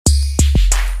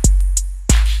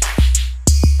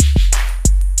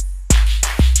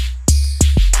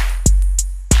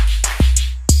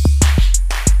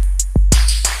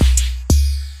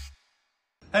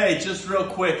Hey, just real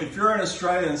quick, if you're in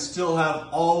Australia and still have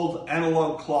old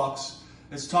analog clocks,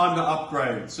 it's time to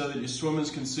upgrade so that your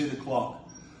swimmers can see the clock.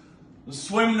 The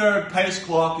Swim Nerd Pace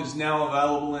Clock is now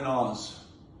available in Oz.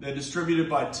 They're distributed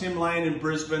by Tim Lane in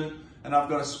Brisbane, and I've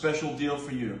got a special deal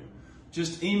for you.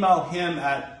 Just email him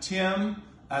at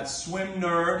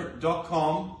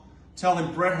tim@swimnerd.com, tell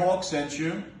him Brett Hawk sent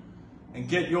you, and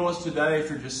get yours today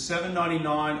for just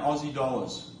 $7.99 Aussie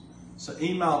dollars. So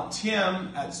email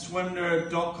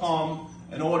tim@swimnerd.com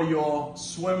and order your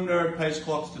Swim Nerd Pace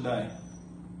Clocks today.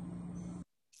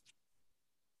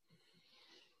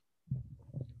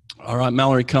 All right,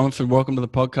 Mallory Comerford, welcome to the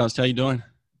podcast. How you doing?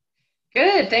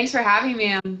 Good. Thanks for having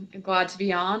me. I'm glad to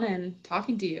be on and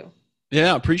talking to you.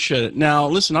 Yeah, I appreciate it. Now,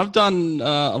 listen, I've done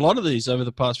a lot of these over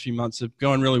the past few months. They're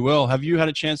going really well. Have you had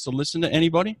a chance to listen to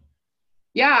anybody?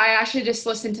 Yeah, I actually just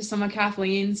listened to some of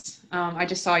Kathleen's. I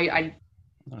just saw you. I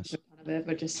Nice. none of it,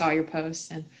 but just saw your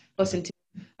posts and listened to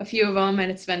a few of them,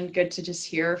 and it's been good to just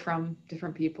hear from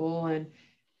different people. And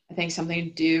I think something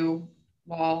to do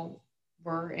while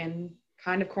we're in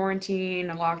kind of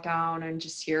quarantine and lockdown, and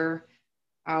just hear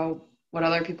what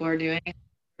other people are doing,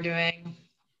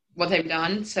 what they've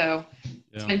done. So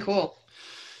it's been cool.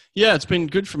 Yeah, it's been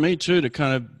good for me too to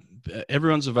kind of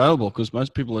everyone's available because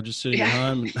most people are just sitting at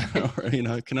home and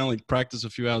or, can only practice a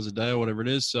few hours a day or whatever it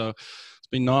is. So it's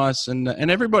been nice, and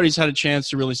everybody's had a chance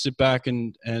to really sit back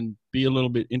and be a little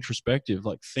bit introspective,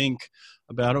 like think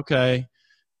about, okay,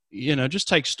 just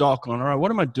take stock on, all right,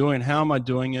 what am I doing? How am I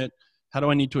doing it? How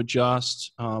do I need to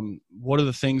adjust? What are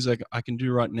the things that I can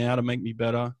do right now to make me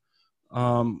better?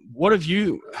 What have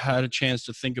you had a chance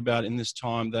to think about in this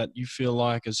time that you feel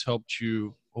like has helped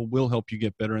you or will help you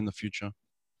get better in the future?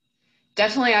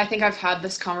 Definitely, I think I've had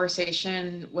this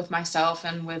conversation with myself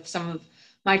and with some of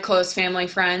my close family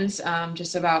friends,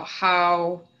 just about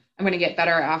how I'm going to get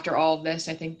better after all of this.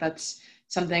 I think that's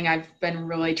something I've been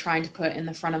really trying to put in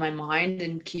the front of my mind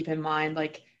and keep in mind,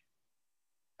 like,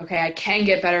 okay, I can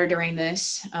get better during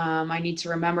this. I need to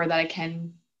remember that I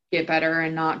can get better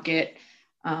and not get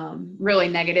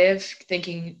really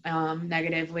thinking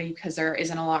negatively, because there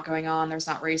isn't a lot going on. There's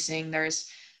not racing. There's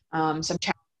some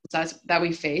challenges that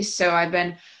we face. So I've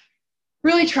been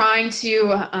really trying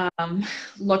to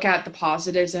look at the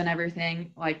positives and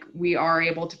everything. Like, we are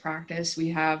able to practice.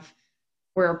 We're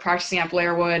practicing at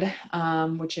Blairwood,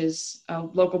 which is a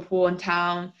local pool in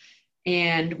town,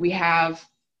 and we have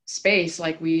space.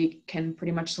 Like, we can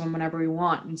pretty much swim whenever we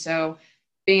want. And so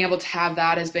being able to have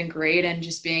that has been great. And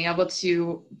just being able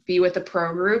to be with the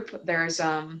pro group, there's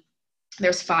 5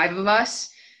 of us,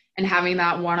 and having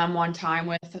that one-on-one time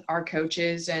with our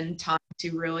coaches and time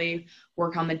to really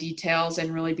work on the details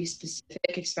and really be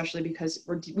specific, especially because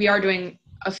we are doing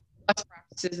a few less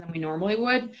practices than we normally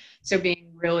would. So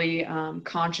being really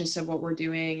conscious of what we're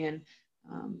doing and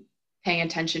paying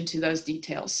attention to those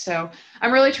details. So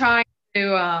I'm really trying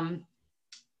to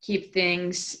keep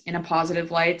things in a positive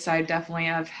light. So I definitely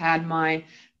have had my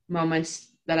moments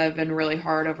that have been really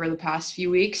hard over the past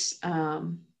few weeks,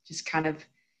 just kind of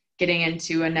getting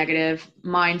into a negative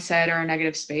mindset or a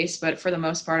negative space. But for the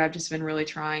most part, I've just been really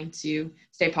trying to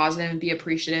stay positive and be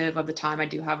appreciative of the time I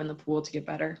do have in the pool to get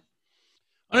better.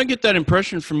 I don't get that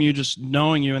impression from you just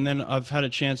knowing you, and then I've had a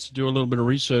chance to do a little bit of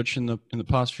research in the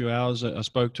past few hours. I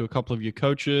spoke to a couple of your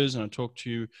coaches, and I talked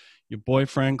to your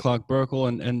boyfriend Clark Burkle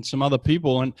and some other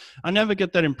people, and I never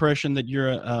get that impression that you're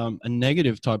a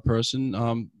negative type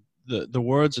person. The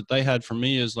words that they had from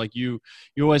me is like you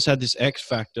always had this X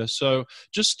factor. So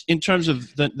just in terms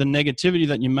of the negativity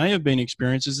that you may have been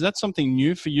experiencing, is that something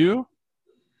new for you?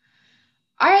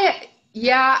 I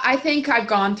think I've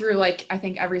gone through, I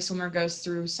think every swimmer goes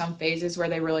through some phases where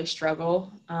they really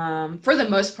struggle. For the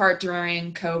most part,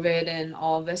 during COVID and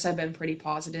all of this, I've been pretty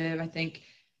positive. I think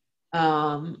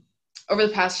over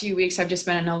the past few weeks, I've just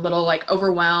been a little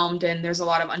overwhelmed, and there's a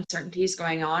lot of uncertainties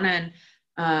going on. And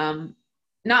I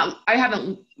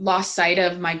haven't lost sight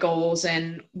of my goals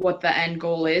and what the end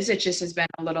goal is. It just has been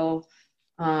a little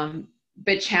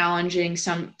bit challenging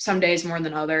some days more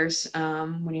than others,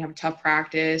 when you have a tough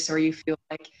practice or you feel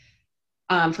like,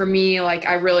 for me,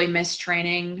 I really miss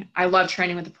training. I love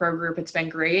training with the pro group. It's been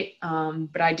great.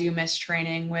 But I do miss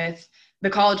training with the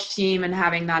college team and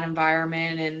having that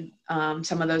environment and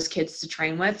some of those kids to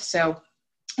train with. So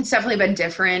it's definitely been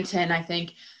different. And I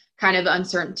think kind of the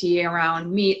uncertainty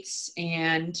around meets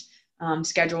and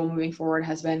schedule moving forward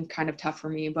has been kind of tough for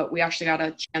me. But we actually got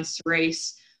a chance to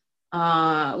race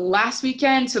last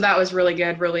weekend. So that was really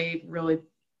good, really, really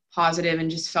positive, and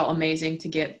just felt amazing to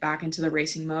get back into the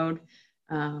racing mode.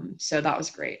 So that was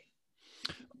great.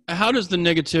 How does the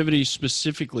negativity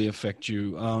specifically affect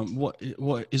you?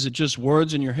 What is it? Just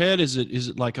words in your head? Is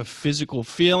it like a physical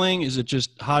feeling? Is it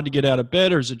just hard to get out of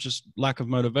bed, or is it just lack of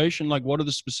motivation? Like, what are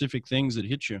the specific things that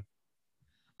hit you?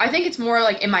 I think it's more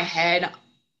like in my head.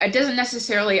 It doesn't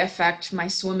necessarily affect my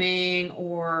swimming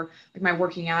or like my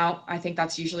working out. I think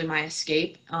that's usually my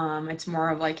escape. It's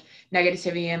more of like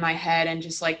negativity in my head and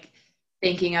just like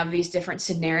thinking of these different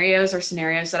scenarios or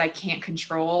scenarios that I can't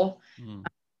control, Mm,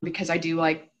 because I do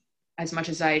like, as much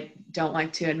as I don't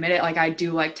like to admit it, like I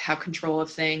do like to have control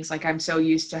of things. Like I'm so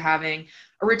used to having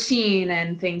a routine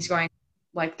and things going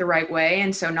like the right way.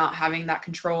 And so not having that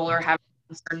control or having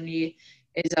uncertainty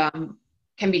is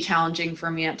can be challenging for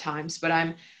me at times. But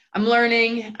I'm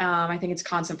learning. I think it's a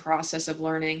constant process of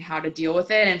learning how to deal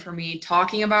with it. And for me,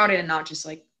 talking about it and not just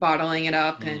like bottling it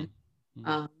up and mm, mm,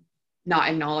 um, not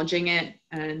acknowledging it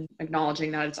and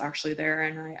acknowledging that it's actually there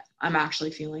and I'm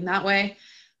actually feeling that way.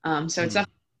 So it's mm. definitely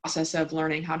a process of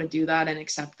learning how to do that and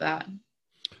accept that.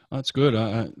 That's good.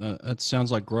 That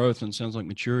sounds like growth and sounds like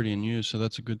maturity in you. So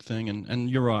that's a good thing. And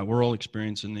you're right. We're all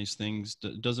experiencing these things.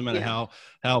 It doesn't matter Yeah.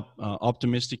 how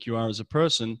optimistic you are as a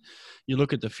person. You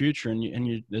look at the future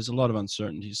and there's a lot of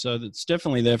uncertainty. So it's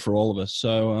definitely there for all of us.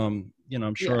 So I'm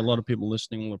sure a Yeah. lot of people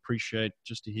listening will appreciate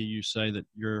just to hear you say that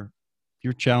you're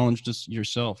challenged as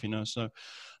yourself. So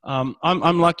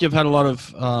I'm lucky. I've had a lot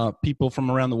of people from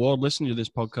around the world listening to this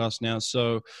podcast now.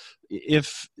 So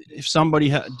if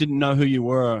somebody didn't know who you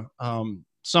were,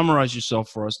 summarize yourself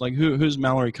for us. Like who's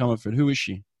Mallory Comerford? Who is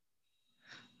she?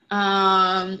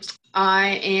 Um,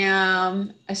 I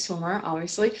am a swimmer,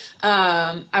 obviously.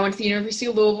 I went to the University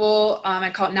of Louisville. I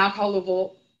call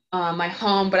Louisville my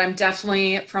home, but I'm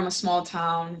definitely from a small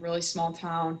town, really small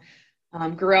town.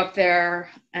 Grew up there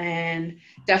and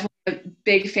definitely a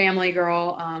big family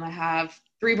girl. I have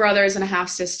three brothers and a half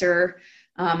sister.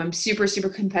 I'm super, super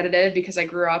competitive because I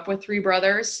grew up with three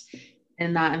brothers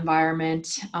in that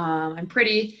environment. I'm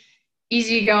pretty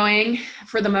easygoing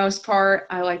for the most part.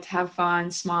 I like to have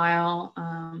fun, smile.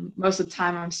 Most of the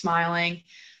time, I'm smiling.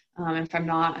 If I'm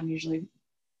not, I'm usually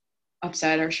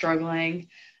upset or struggling.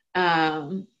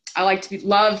 I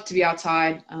love to be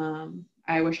outside.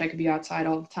 I wish I could be outside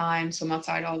all the time, so I'm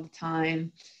outside all the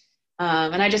time.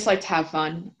 And I just like to have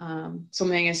fun.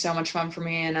 Swimming is so much fun for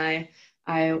me, and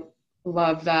I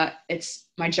love that it's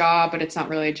my job, but it's not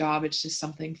really a job. It's just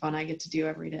something fun I get to do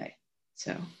every day.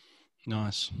 So.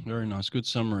 Nice. Very nice. Good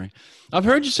summary. I've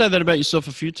heard you say that about yourself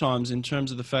a few times in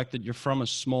terms of the fact that you're from a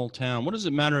small town. What does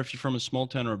it matter if you're from a small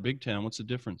town or a big town? What's the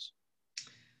difference?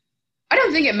 I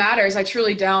don't think it matters. I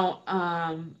truly don't.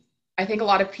 I think a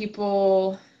lot of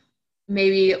people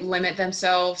maybe limit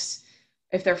themselves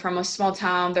if they're from a small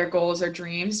town, their goals or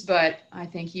dreams. But I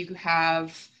think you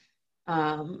have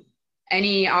um,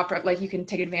 like you can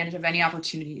take advantage of any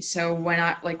opportunity. So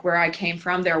like where I came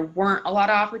from, there weren't a lot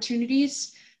of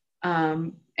opportunities.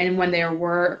 And when there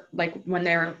were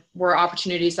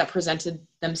opportunities that presented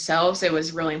themselves, it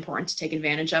was really important to take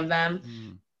advantage of them.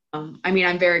 Mm, I mean,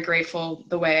 I'm very grateful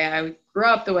the way I grew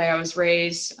up, the way I was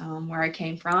raised, where I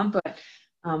came from. But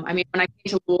I mean, when I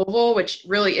came to Louisville, which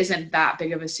really isn't that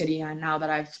big of a city, and now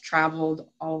that I've traveled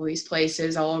all these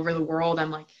places all over the world,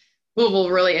 I'm like,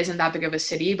 Louisville really isn't that big of a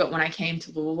city. But when I came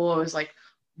to Louisville, it was like,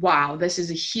 wow, this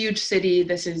is a huge city.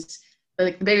 This is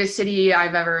like the biggest city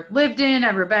I've ever lived in,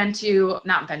 ever been to,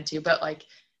 not been to, but like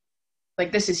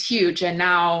this is huge. And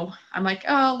now I'm like,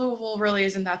 oh, Louisville really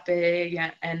isn't that big.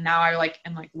 And now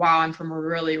I'm like, wow, I'm from a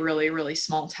really, really, really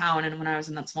small town. And when I was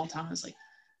in that small town, I was like,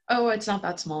 oh, it's not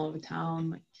that small of a town.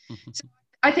 Like, so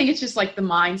I think it's just like the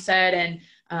mindset.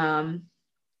 And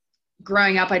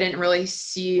growing up, I didn't really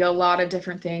see a lot of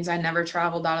different things. I never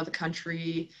traveled out of the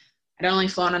country. I'd only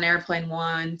flown on an airplane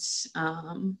once.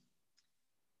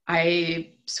 I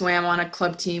swam on a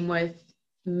club team with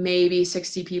maybe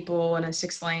 60 people in a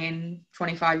 6-lane,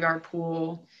 25-yard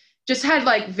pool. Just had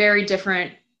like very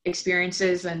different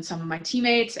experiences than some of my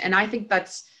teammates. And I think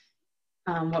that's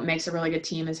what makes a really good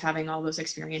team is having all those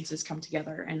experiences come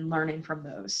together and learning from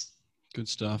those. good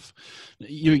stuff.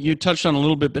 You touched on a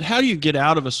little bit, but how do you get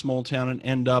out of a small town and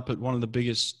end up at one of the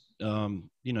biggest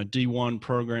D1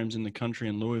 programs in the country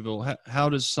in Louisville? How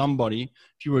does somebody,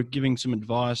 if you were giving some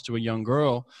advice to a young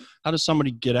girl, how does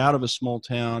somebody get out of a small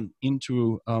town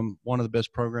into one of the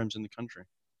best programs in the country?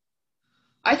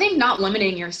 I think not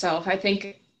limiting yourself. I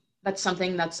think that's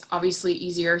something that's obviously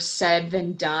easier said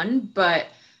than done, but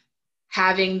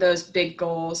having those big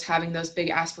goals, having those big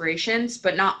aspirations,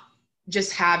 but not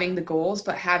just having the goals,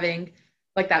 but having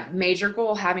like that major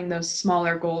goal, having those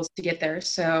smaller goals to get there.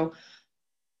 So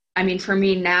I mean, for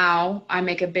me now, I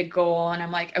make a big goal and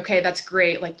I'm like, okay, that's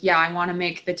great. Like, yeah, I want to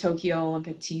make the Tokyo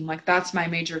Olympic team. Like, that's my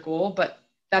major goal, but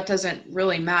that doesn't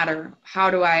really matter. How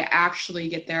do I actually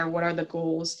get there? What are the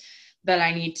goals that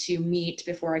I need to meet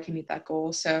before I can meet that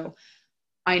goal? So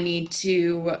I need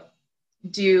to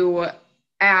do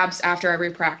abs after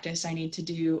every practice. I need to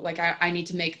do like I need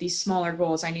to make these smaller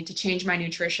goals. I need to change my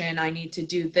nutrition. I need to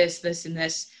do this, and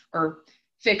this, or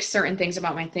fix certain things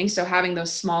about my thing. So having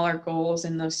those smaller goals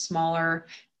and those smaller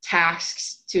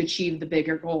tasks to achieve the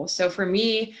bigger goal. So for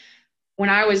me, when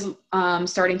I was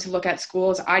starting to look at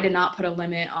schools, I did not put a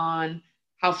limit on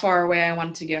how far away I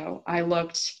wanted to go. I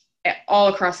looked at all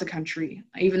across the country,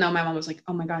 even though my mom was like,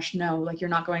 oh my gosh, no, like you're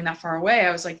not going that far away.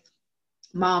 I was like,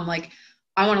 Mom, like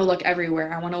I want to look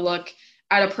everywhere. I want to look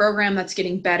at a program that's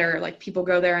getting better. Like people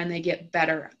go there and they get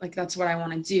better. Like that's what I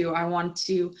want to do. I want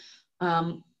to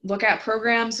look at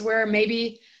programs where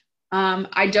maybe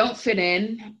I don't fit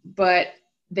in, but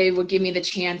they would give me the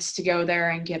chance to go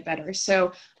there and get better.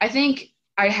 So I think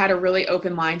I had a really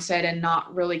open mindset and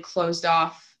not really closed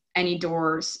off any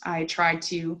doors. I tried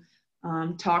to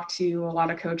talk to a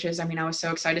lot of coaches. I mean, I was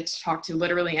so excited to talk to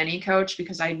literally any coach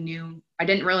because I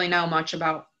didn't really know much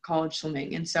about college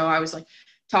swimming. And so I was like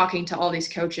talking to all these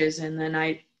coaches, and then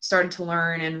I started to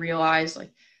learn and realize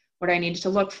like what I needed to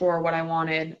look for, what I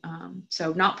wanted.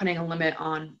 So not putting a limit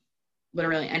on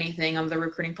literally anything of the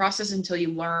recruiting process until you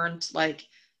learned like,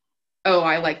 oh,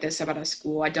 I like this about a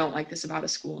school. I don't like this about a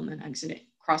school, and then exiting,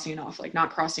 crossing it off, like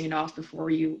not crossing it off before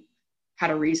you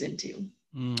had a reason to.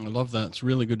 I love that. It's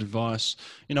really good advice.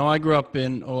 You know, I grew up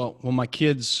my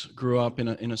kids grew up in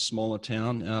a smaller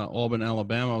town, Auburn,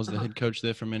 Alabama. I was the head coach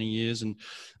there for many years, and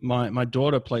my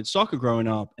daughter played soccer growing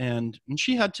up, and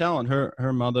she had talent.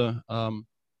 Her mother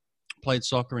played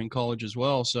soccer in college as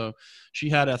well, so she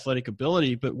had athletic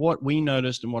ability. But what we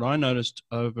noticed and what I noticed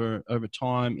over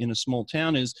time in a small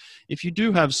town is if you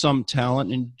do have some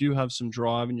talent and you do have some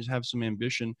drive and you have some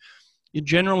ambition, you're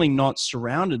generally not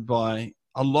surrounded by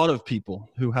a lot of people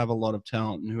who have a lot of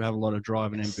talent and who have a lot of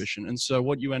drive and ambition. And so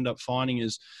what you end up finding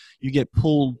is you get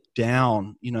pulled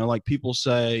down, you know, like people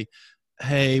say,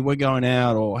 hey, we're going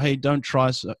out, or hey, don't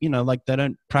try, so, you know, like they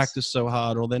don't practice so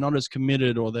hard, or they're not as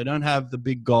committed, or they don't have the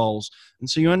big goals. And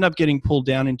so you end up getting pulled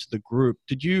down into the group.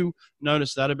 Did you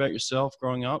notice that about yourself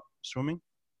growing up swimming?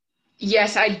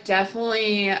 Yes, I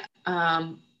definitely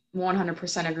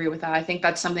 100% agree with that. I think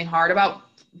that's something hard about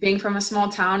being from a small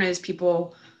town is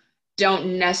people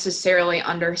don't necessarily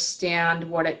understand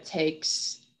what it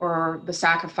takes or the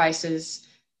sacrifices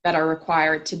that are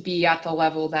required to be at the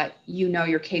level that you know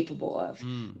you're capable of.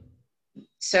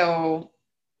 So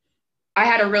I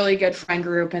had a really good friend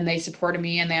group and they supported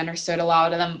me and they understood. A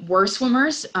lot of them were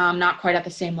swimmers, not quite at the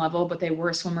same level, but they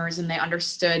were swimmers and they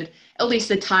understood at least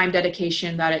the time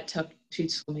dedication that it took to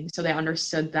swimming. So they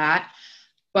understood that.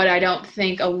 But I don't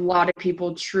think a lot of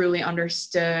people truly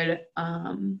understood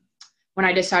when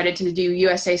I decided to do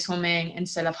USA swimming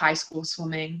instead of high school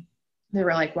swimming. They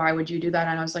were like, why would you do that?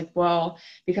 And I was like, well,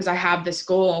 because I have this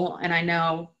goal and I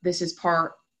know this is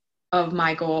part of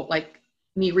my goal. Like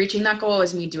me reaching that goal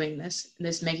is me doing this,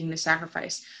 making the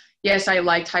sacrifice. Yes, I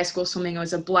liked high school swimming. It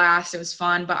was a blast. It was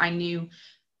fun, but I knew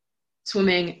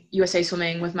swimming, USA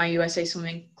swimming with my USA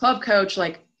swimming club coach,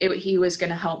 like he was going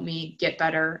to help me get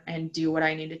better and do what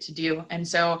I needed to do. And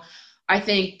so I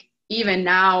think even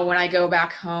now when I go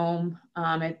back home,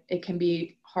 it can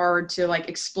be hard to like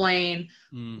explain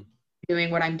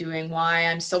doing what I'm doing, why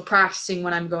I'm still practicing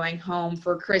when I'm going home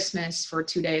for Christmas for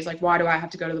 2 days. Like, why do I have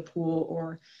to go to the pool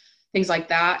or things like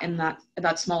that in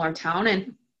that smaller town?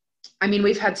 And I mean,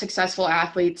 we've had successful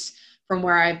athletes from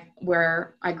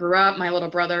where I grew up. My little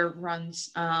brother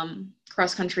runs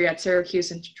cross country at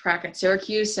Syracuse and track at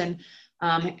Syracuse. And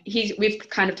we've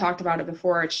kind of talked about it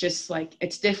before. It's just like,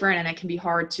 it's different and it can be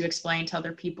hard to explain to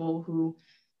other people who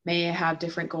may have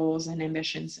different goals and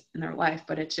ambitions in their life,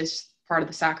 but it's just part of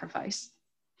the sacrifice.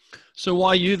 So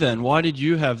why you then? Why did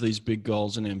you have these big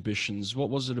goals and ambitions? What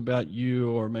was it about you,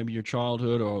 or maybe your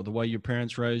childhood, or the way your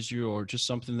parents raised you, or just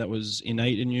something that was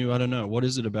innate in you? I don't know. What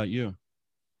is it about you?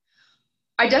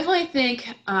 I definitely think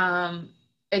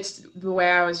it's the way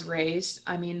I was raised.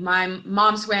 I mean, my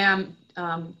mom swam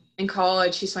in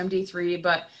college. She swam D3,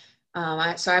 but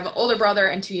so I have an older brother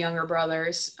and two younger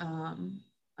brothers.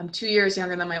 I'm 2 years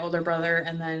younger than my older brother,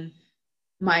 and then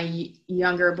my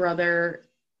younger brother,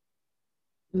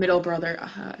 middle brother,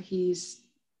 he's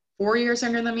 4 years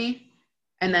younger than me,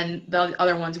 and then the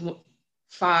other one's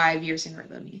 5 years younger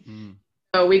than me.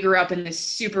 So we grew up in this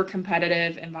super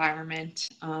competitive environment,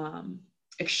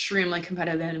 extremely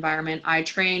competitive environment. I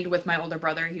trained with my older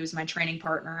brother. He was my training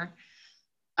partner.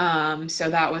 So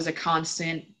that was a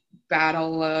constant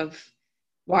battle of,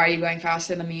 why are you going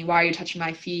faster than me? Why are you touching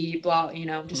my feet? Blah,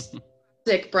 just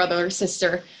sick brother or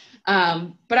sister.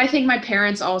 But I think my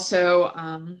parents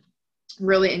also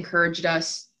really encouraged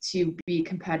us to be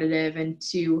competitive and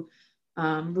to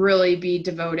really be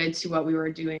devoted to what we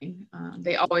were doing.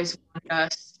 They always wanted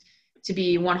us to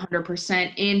be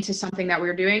 100% into something that we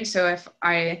were doing. So if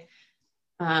I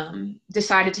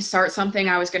decided to start something,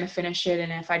 I was going to finish it.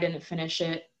 And if I didn't finish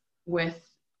it with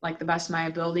like the best of my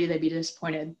ability, they'd be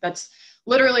disappointed. That's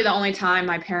literally the only time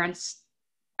my parents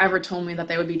ever told me that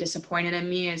they would be disappointed in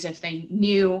me, is if they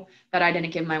knew that I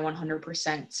didn't give my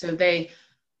 100%. So they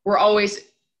were always,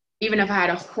 even if I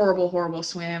had a horrible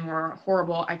swim or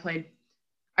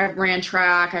I ran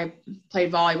track, I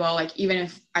played volleyball, like even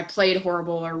if I played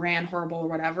horrible or ran horrible or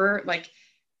whatever, like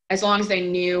as long as they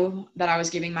knew that I was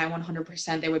giving my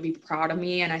 100%, they would be proud of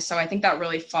me. And so I think that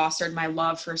really fostered my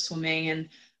love for swimming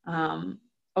and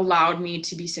allowed me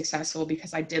to be successful,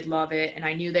 because I did love it and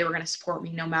I knew they were going to support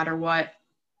me no matter what.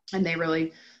 And they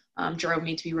really drove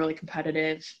me to be really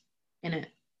competitive in it.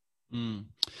 Mm.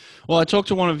 Well, I talked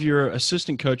to one of your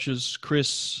assistant coaches,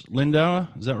 Chris Lindauer.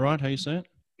 Is that right? How you say it?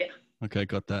 Yeah. Okay,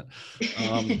 got that.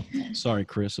 Sorry,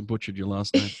 Chris, I butchered your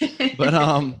last name. But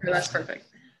that's perfect.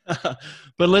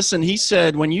 But listen, he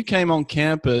said when you came on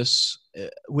campus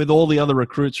with all the other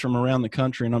recruits from around the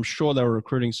country, and I'm sure they were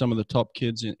recruiting some of the top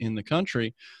kids in the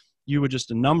country, you were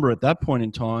just a number at that point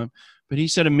in time. But he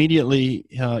said immediately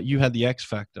you had the X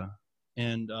factor.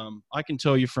 And I can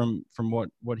tell you from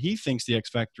what he thinks the X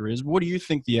factor is. What do you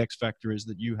think the X factor is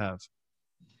that you have?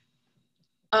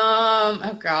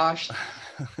 Oh gosh.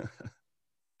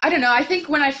 I don't know. I think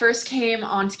when I first came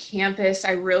onto campus,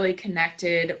 I really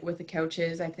connected with the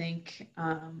coaches. I think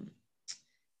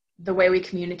the way we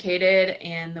communicated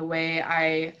and the way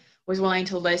I was willing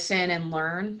to listen and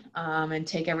learn and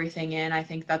take everything in, I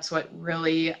think that's what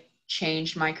really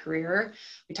changed my career.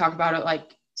 We talk about it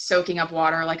like soaking up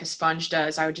water like a sponge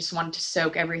does. I just wanted to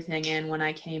soak everything in when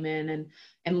I came in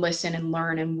and listen and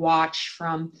learn and watch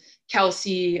from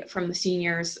Kelsey, from the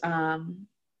seniors,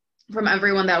 from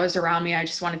everyone that was around me. I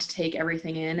just wanted to take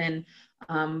everything in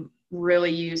and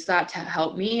really use that to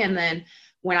help me. And then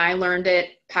when I learned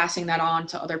it, passing that on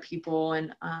to other people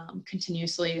and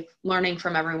continuously learning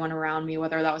from everyone around me,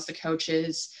 whether that was the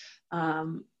coaches,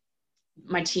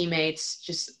 my teammates,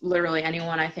 just literally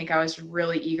anyone. I think I was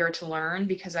really eager to learn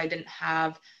because I didn't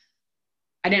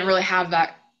really have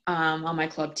that on my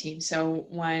club team. So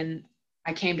when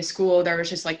I came to school, there was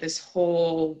just like this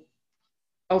whole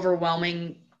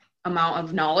overwhelming amount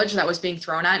of knowledge that was being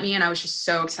thrown at me. And I was just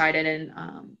so excited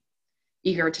and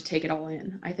eager to take it all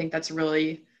in. I think that's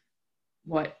really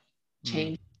what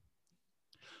changed.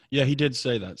 Yeah, he did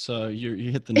say that. So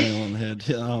you hit the nail on the head.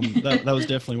 That was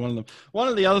definitely one of them. One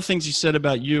of the other things he said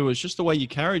about you is just the way you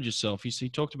carried yourself. He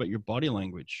talked about your body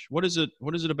language. What is it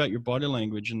about your body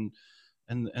language and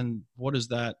what does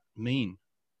that mean?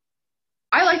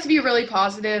 I like to be really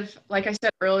positive. Like I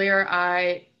said earlier,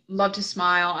 I love to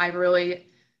smile.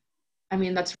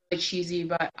 That's really cheesy,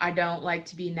 but I don't like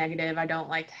to be negative. I don't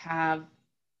like to have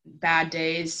bad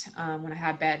days. When I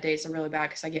have bad days, they're really bad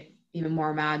because I get even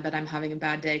more mad that I'm having a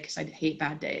bad day because I hate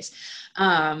bad days.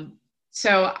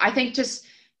 So I think just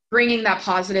bringing that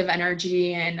positive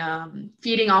energy and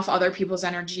feeding off other people's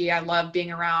energy. I love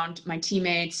being around my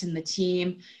teammates and the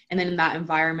team. And then in that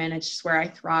environment, it's just where I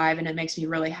thrive, and it makes me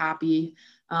really happy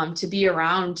to be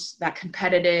around that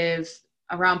competitive,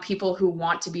 around people who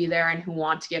want to be there and who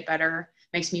want to get better,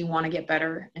 makes me want to get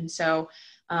better. And so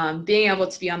being able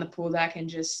to be on the pool deck and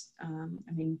just,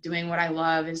 doing what I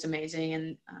love is amazing.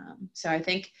 And so I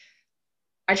think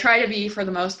I try to be, for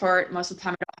the most part, most of the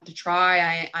time I don't have to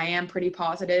try. I am pretty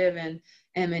positive and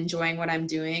am enjoying what I'm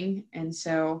doing. And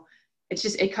so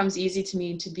it comes easy to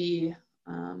me to be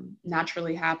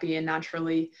naturally happy and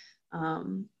naturally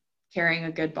carrying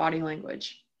a good body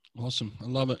language. Awesome. I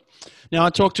love it. Now, I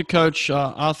talked to Coach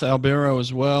Arthur Albero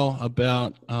as well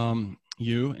about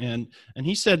you, and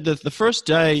he said that the first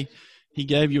day he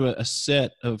gave you a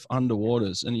set of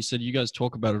underwaters, and he said you guys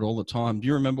talk about it all the time. Do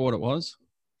you remember what it was?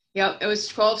 Yep, it was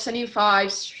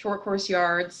 1275 short course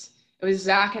yards. It was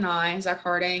Zach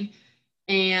Harding,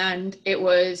 and it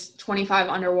was 25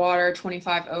 underwater,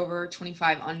 25 over,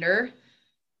 25 under.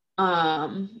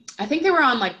 I think they were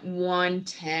on like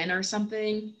 110 or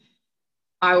something.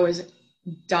 I was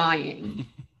dying.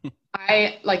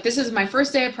 This is my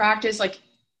first day of practice,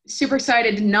 super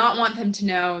excited, did not want them to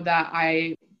know that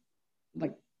I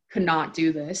could not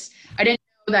do this. I didn't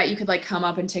know that you could come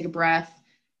up and take a breath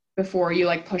before you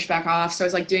push back off. So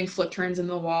I was doing flip turns in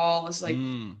the wall. I was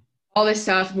all this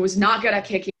stuff. Was not good at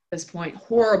kicking at this point.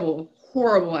 Horrible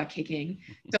at kicking.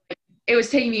 So it was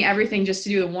taking me everything just to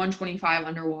do the 125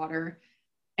 underwater.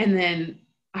 And then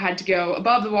I had to go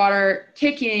above the water,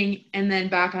 kicking, and then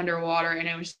back underwater. And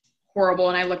it was horrible.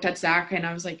 And I looked at Zach and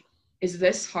I was like, is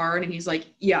this hard? And he's like,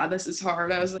 yeah, this is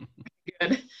hard. I was like,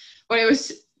 good. But it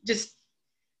was just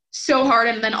so hard.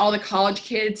 And then all the college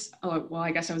kids, oh, well,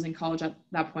 I guess I was in college at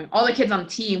that point. All the kids on the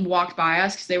team walked by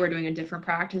us because they were doing a different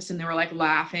practice and they were like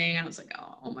laughing. And I was like,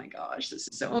 oh my gosh, this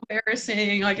is so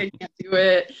embarrassing. Like, I can't do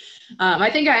it. I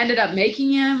think I ended up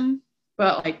making him,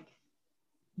 but like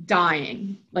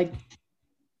dying, like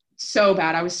so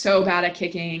bad. I was so bad at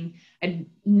kicking. I had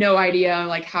no idea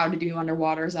like how to do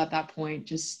underwaters at that point.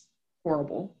 Just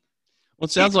horrible. Well,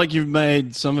 it sounds like you've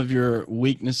made some of your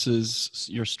weaknesses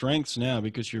your strengths now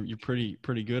because you're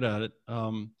pretty good at it.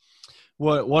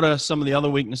 What are some of the other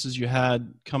weaknesses you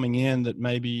had coming in that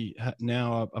maybe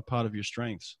now are part of your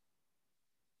strengths?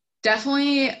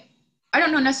 Definitely, I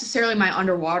don't know necessarily my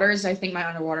underwaters. I think my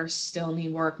underwaters still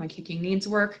need work. My kicking needs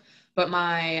work, but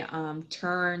my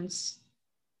turns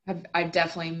I've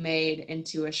definitely made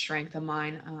into a strength of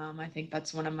mine. I think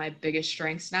that's one of my biggest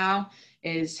strengths now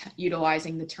is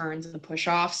utilizing the turns and the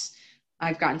push-offs.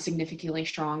 I've gotten significantly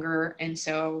stronger. And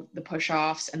so the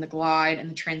push-offs and the glide and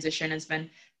the transition has been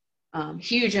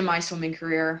huge in my swimming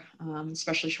career,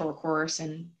 especially short course.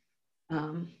 And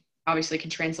obviously can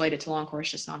translate it to long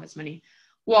course, just not as many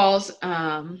walls.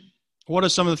 What are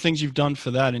some of the things you've done for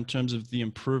that in terms of the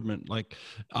improvement? Like,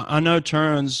 I know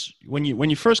turns, when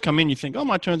you first come in, you think, oh,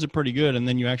 my turns are pretty good. And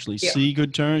then you actually see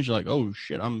good turns. You're like, oh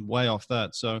shit, I'm way off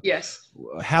that. So yes.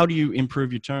 How do you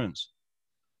improve your turns?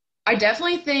 I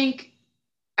definitely think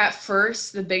at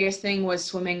first, the biggest thing was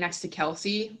swimming next to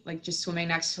Kelsey, like just swimming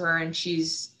next to her. And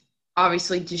she's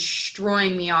obviously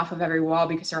destroying me off of every wall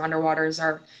because her underwaters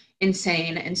are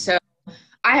insane. And so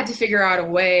I had to figure out a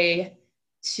way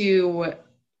to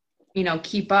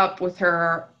keep up with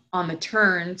her on the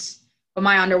turns, but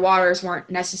my underwaters weren't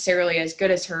necessarily as good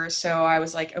as hers. So I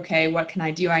was like, okay, what can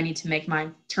I do? I need to make my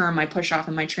turn, my push off,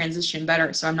 and my transition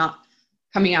better. So I'm not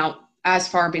coming out as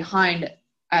far behind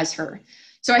as her.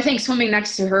 So I think swimming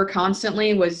next to her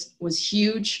constantly was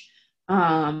huge.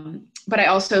 But I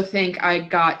also think I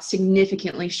got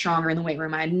significantly stronger in the weight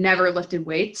room. I had never lifted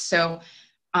weights. So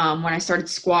when I started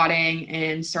squatting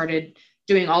and started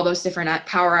doing all those different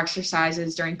power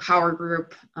exercises during power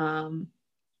group,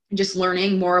 just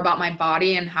learning more about my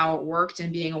body and how it worked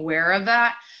and being aware of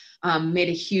that made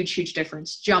a huge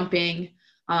difference. Jumping,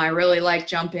 I really like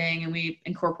jumping, and we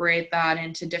incorporate that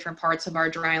into different parts of our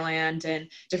dry land and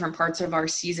different parts of our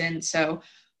season. So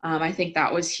I think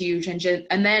that was huge.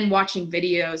 And then watching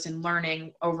videos and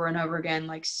learning over and over again,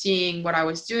 like seeing what I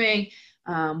was doing,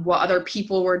 what other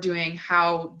people were doing,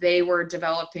 how they were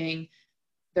developing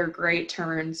their great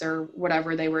turns or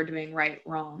whatever they were doing right,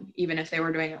 wrong, even if they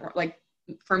were doing it like,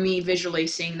 for me, visually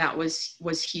seeing that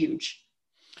was huge.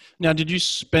 Now, did you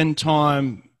spend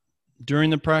time during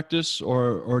the practice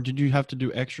or did you have to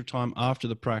do extra time after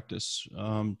the practice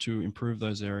to improve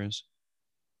those areas?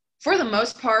 For the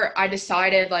most part, I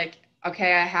decided like,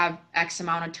 okay, I have X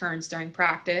amount of turns during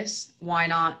practice. Why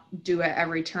not do it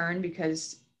every turn?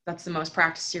 Because that's the most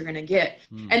practice you're going to get.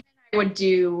 And I would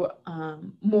do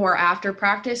more after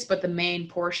practice, but the main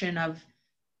portion of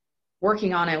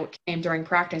working on it came during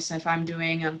practice. And if I'm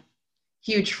doing a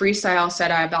huge freestyle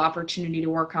set, I have the opportunity to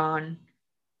work on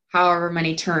however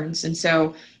many turns. And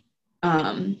so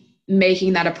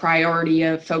making that a priority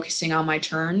of focusing on my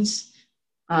turns,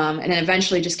 and then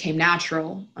eventually just came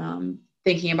natural,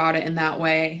 thinking about it in that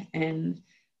way. And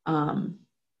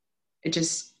I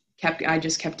just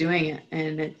kept doing it.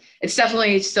 And it's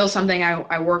definitely still something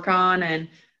I work on, and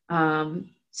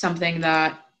something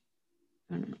that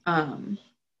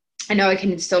I know I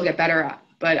can still get better at,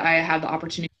 but I have the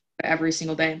opportunity every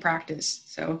single day in practice.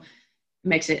 So it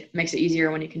makes it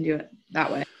easier when you can do it that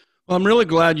way. Well, I'm really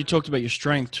glad you talked about your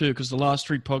strength too, because the last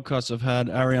 3 podcasts I've had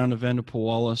Ariana van der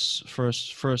Wallace,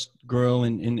 first girl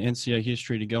in NCAA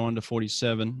history to go under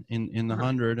 47 in the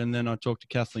 100, and then I talked to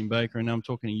Kathleen Baker, and now I'm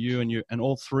talking to you, and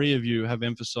all 3 of you have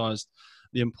emphasized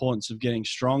the importance of getting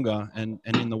stronger and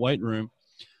in the weight room.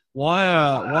 Why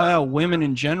are women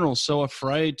in general so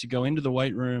afraid to go into the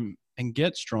weight room and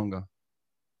get stronger?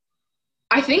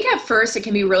 I think at first it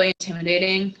can be really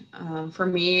intimidating. For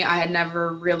me, I had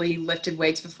never really lifted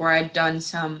weights before. I'd done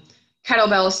some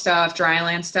kettlebell stuff, dry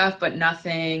land stuff, but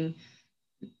nothing.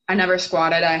 I never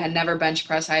squatted. I had never bench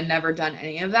pressed. I had never done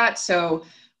any of that. So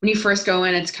when you first go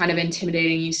in, it's kind of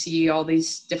intimidating. You see all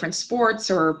these different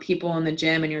sports or people in the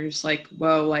gym, and you're just like,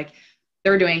 whoa, like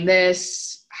they're doing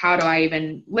this. How do I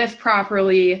even lift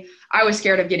properly? I was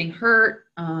scared of getting hurt.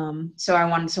 So I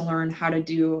wanted to learn how to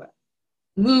do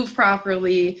move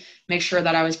properly, make sure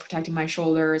that I was protecting my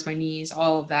shoulders, my knees,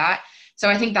 all of that. So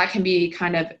I think that can be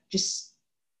kind of just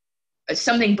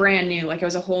something brand new. Like it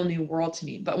was a whole new world to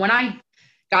me. But when I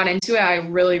got into it, I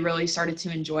really, really started to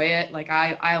enjoy it. Like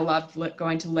I loved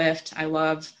going to lift. I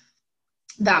love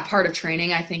that part of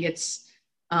training. I think it's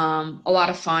a lot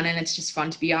of fun, and it's just fun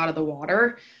to be out of the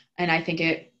water. And I think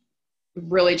it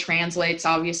really translates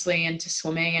obviously into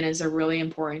swimming and is a really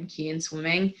important key in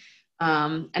swimming.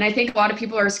 And I think a lot of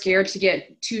people are scared to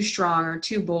get too strong or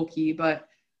too bulky, but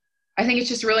I think it's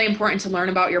just really important to learn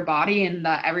about your body and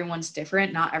that everyone's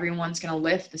different. Not everyone's going to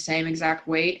lift the same exact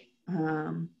weight.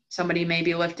 Somebody may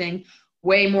be lifting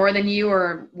way more than you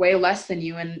or way less than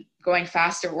you and going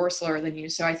faster or slower than you.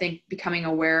 So I think becoming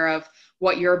aware of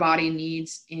what your body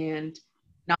needs and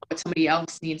not what somebody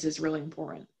else needs is really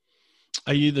important.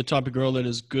 Are you the type of girl that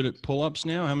is good at pull-ups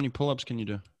now? How many pull-ups can you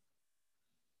do?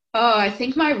 Oh, I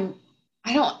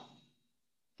don't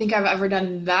think I've ever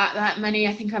done that many.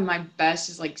 I think my best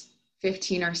is like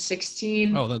 15 or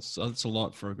 16. Oh, that's a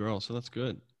lot for a girl. So that's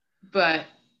good. But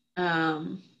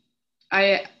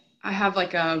I have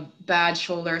like a bad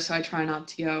shoulder, so I try not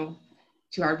to go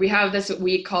too hard. We have this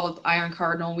week called Iron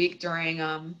Cardinal Week during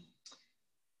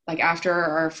like after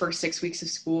our first 6 weeks of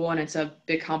school, and it's a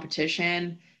big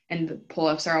competition, and the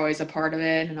pull-ups are always a part of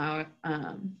it.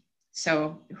 And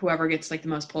so whoever gets like the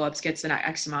most pull-ups gets an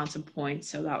X amounts of points.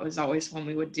 So that was always when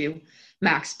we would do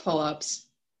max pull-ups.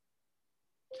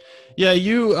 Yeah,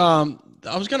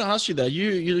 I was going to ask you that.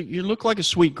 You look like a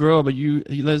sweet girl, but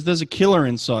there's a killer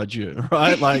inside you,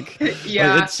 right? Like,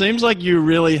 yeah. Like, it seems like you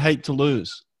really hate to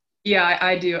lose. Yeah,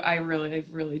 I do. I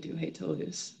really do hate to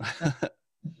lose.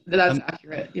 That's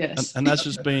accurate. Yes. And that's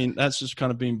just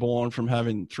kind of being born from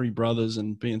having 3 brothers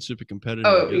and being super competitive.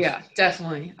 Oh yeah,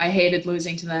 definitely. I hated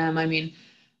losing to them. I mean,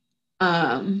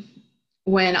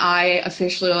 when I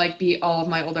officially like beat all of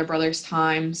my older brother's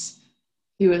times,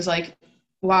 he was like,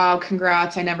 wow,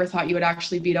 congrats. I never thought you would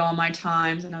actually beat all my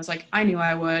times. And I was like, I knew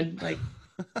I would. Like,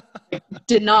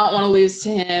 did not want to lose to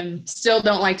him. Still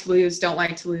don't like to lose. Don't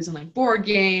like to lose in like board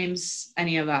games,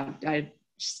 any of that. I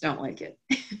just don't like it.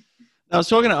 I was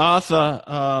talking to Arthur,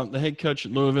 the head coach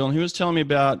at Louisville, and he was telling me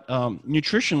about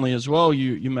nutritionally as well.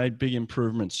 You made big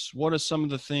improvements. What are some of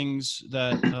the things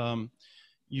that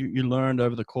you learned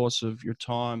over the course of your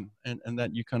time and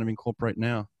that you kind of incorporate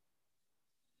now?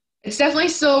 It's definitely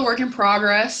still a work in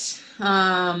progress.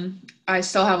 I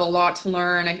still have a lot to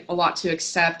learn, a lot to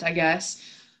accept, I guess.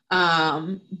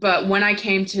 But when I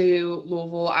came to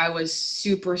Louisville, I was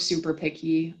super, super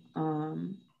picky.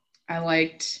 I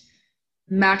liked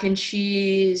mac and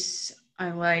cheese.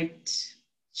 I liked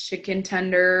chicken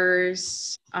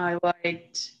tenders. I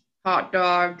liked hot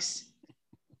dogs,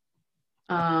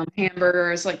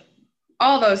 hamburgers, like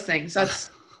all those things. That's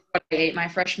what I ate my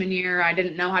freshman year. I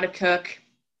didn't know how to cook.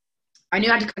 I knew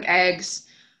how to cook eggs.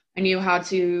 I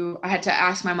had to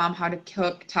ask my mom how to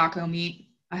cook taco meat.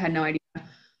 I had no idea.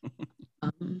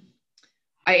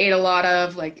 I ate a lot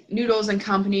of like Noodles and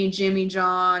Company, Jimmy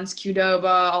John's,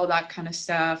 Qdoba, all that kind of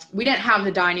stuff. We didn't have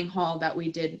the dining hall that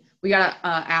we did. We got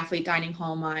an athlete dining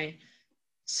hall my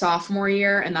sophomore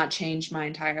year, and that changed my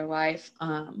entire life.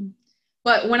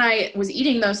 But when I was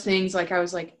eating those things, like I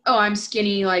was like, oh, I'm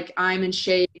skinny, like I'm in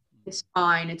shape. It's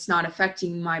fine. It's not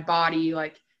affecting my body.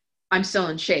 Like I'm still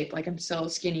in shape. Like I'm still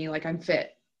skinny. Like I'm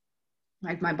fit.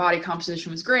 Like my body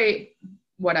composition was great,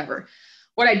 whatever.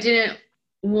 What I didn't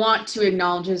want to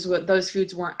acknowledge is what those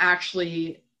foods weren't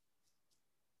actually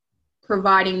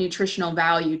providing nutritional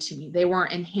value to me. They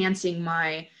weren't enhancing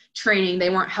my training. They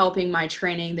weren't helping my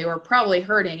training. They were probably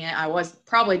hurting it. I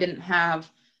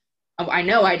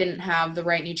know I didn't have the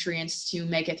right nutrients to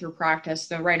make it through practice,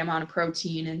 the right amount of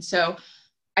protein. And so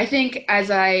I think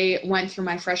as I went through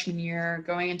my freshman year,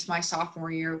 going into my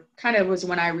sophomore year, kind of was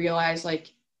when I realized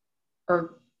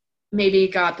or maybe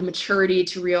got the maturity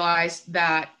to realize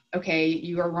that, okay,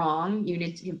 you are wrong. You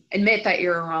need to admit that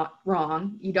you're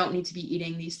wrong. You don't need to be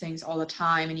eating these things all the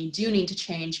time. And you do need to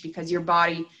change because your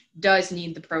body does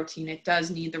need the protein. It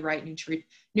does need the right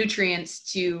nutrients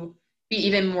to be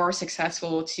even more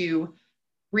successful, to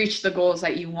reach the goals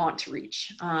that you want to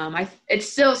reach. It's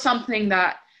still something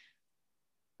that,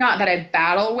 not that I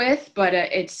battle with, but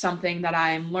it's something that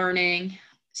I'm learning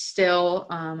still.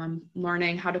 I'm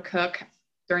learning how to cook.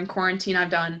 During quarantine, I've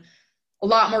done a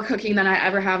lot more cooking than I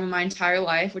ever have in my entire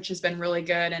life, which has been really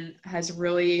good and has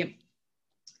really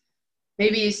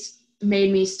maybe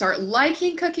made me start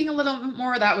liking cooking a little bit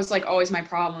more. That was like always my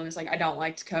problem. It's like, I don't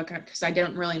like to cook because I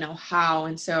didn't really know how.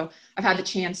 And so I've had the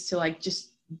chance to like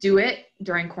just do it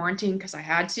during quarantine because I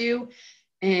had to.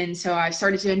 And so I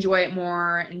started to enjoy it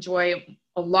more, enjoy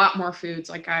a lot more foods.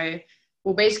 Like I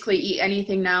will basically eat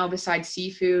anything now besides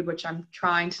seafood, which I'm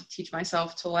trying to teach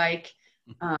myself to like.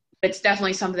 It's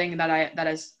definitely something that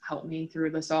has helped me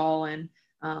through this all. And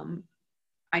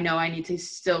I know I need to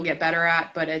still get better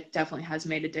at, but it definitely has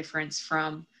made a difference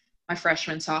from my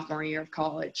freshman, sophomore year of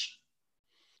college.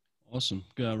 Awesome.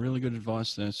 Yeah, really good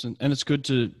advice there. And it's good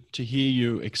to hear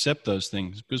you accept those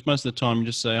things, because most of the time you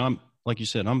just say, like you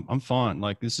said, I'm fine.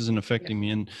 Like, this isn't affecting me.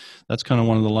 And that's kind of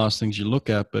one of the last things you look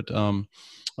at. But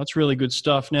that's really good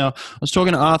stuff. Now, I was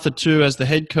talking to Arthur too, as the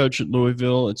head coach at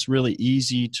Louisville. It's really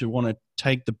easy to want to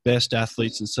take the best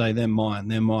athletes and say, they're mine,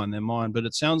 they're mine, they're mine. But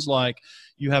it sounds like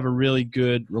you have a really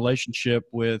good relationship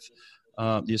with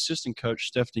the assistant coach,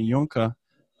 Stephanie Juncker.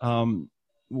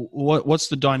 What's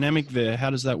the dynamic there? How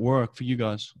does that work for you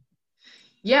guys?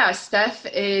 Yeah, Steph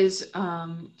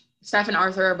and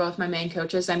Arthur are both my main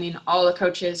coaches. I mean, all the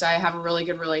coaches, I have a really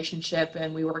good relationship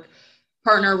and we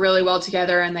partner really well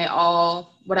together. And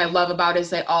what I love about is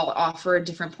they all offer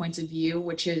different points of view,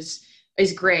 which is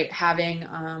great, having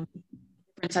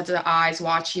different sets of eyes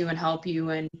watch you and help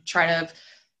you and try to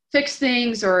fix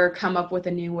things or come up with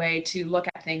a new way to look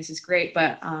at things is great.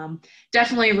 But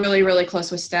definitely really, really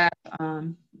close with Steph,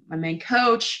 my main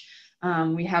coach.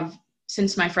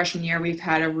 Since my freshman year, we've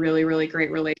had a really, really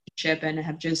great relationship and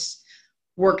have just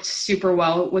worked super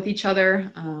well with each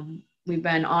other. We've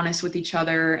been honest with each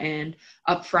other and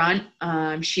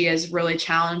upfront. She has really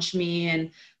challenged me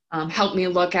and helped me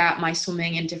look at my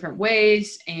swimming in different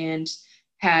ways and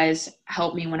has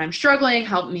helped me when I'm struggling,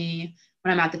 helped me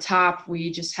when I'm at the top.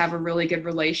 We just have a really good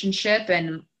relationship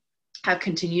and have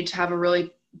continued to have a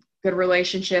really good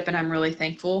relationship. And I'm really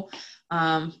thankful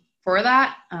for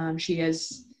that. She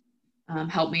has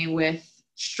helped me with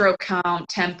stroke count,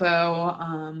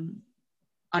 tempo,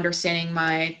 understanding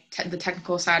the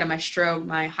technical side of my stroke,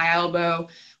 my high elbow,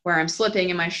 where I'm slipping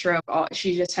in my stroke.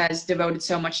 She just has devoted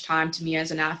so much time to me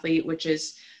as an athlete, which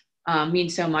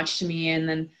means so much to me. And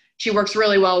then she works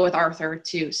really well with Arthur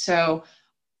too. So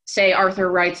say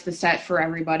Arthur writes the set for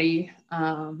everybody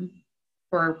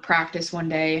for practice one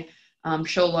day,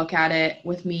 she'll look at it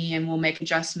with me and we'll make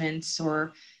adjustments.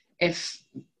 Or if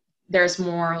there's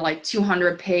more like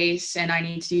 200 pace and I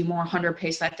need to do more 100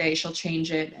 pace that day, she'll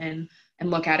change it and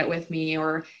look at it with me.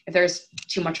 Or if there's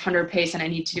too much 100 pace and I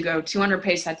need to go 200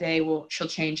 pace that day, she'll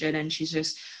change it. And she's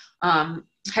just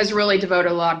has really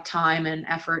devoted a lot of time and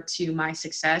effort to my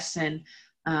success. And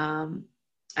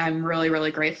I'm really,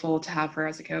 really grateful to have her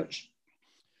as a coach.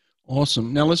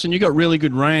 Awesome. Now, listen, you got really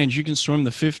good range. You can swim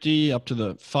the 50 up to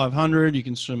the 500. You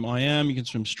can swim IM. You can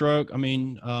swim stroke. I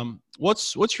mean,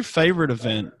 what's your favorite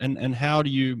event, and how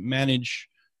do you manage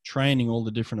training all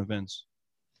the different events?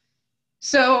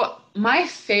 So my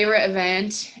favorite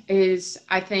event is,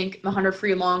 I think, the 100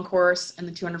 free long course and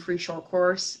the 200 free short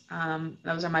course.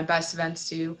 Those are my best events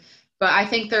too. But I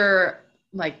think they're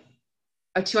like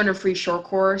a 200 free short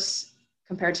course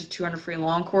compared to 200 free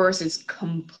long course is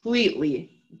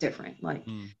completely different. Like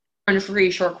 100 free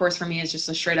short course for me is just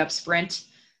a straight up sprint,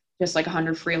 just like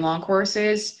 100 free long course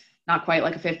is. Not quite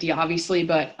like a 50, obviously,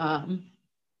 but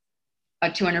a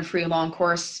 200 free long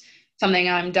course, something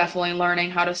I'm definitely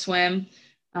learning how to swim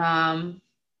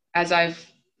as I've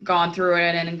gone through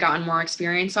it and gotten more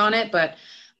experience on it. But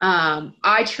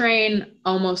I train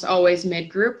almost always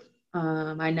mid-group.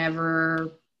 I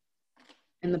never,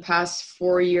 in the past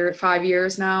 5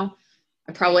 years now,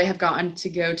 I probably have gotten to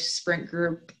go to sprint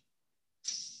group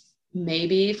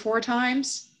maybe 4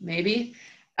 times, maybe.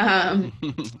 I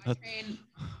train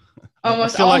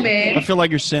almost all mid. I feel like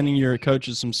you're sending your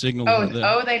coaches some signals. They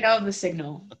know the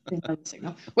signal. They know the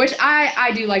signal, which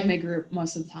I do like mid group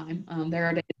most of the time. There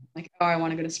are days like, I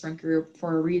want to go to sprint group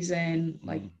for a reason,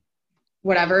 like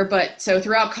whatever. But so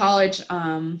throughout college,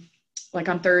 like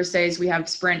on Thursdays we have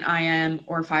sprint IM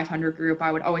or 500 group.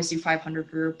 I would always do 500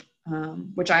 group,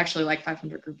 which I actually like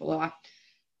 500 group a lot.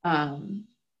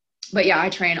 But yeah, I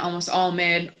train almost all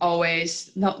mid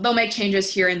always. They'll make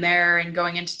changes here and there, and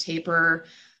going into taper,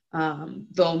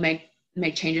 they'll make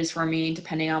changes for me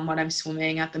depending on what I'm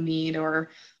swimming at the meet or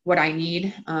what I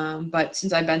need. But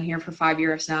since I've been here for 5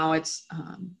 years now,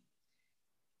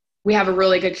 we have a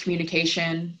really good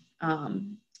communication,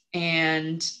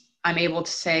 and I'm able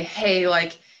to say, hey,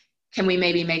 like, can we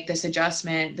maybe make this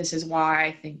adjustment? This is why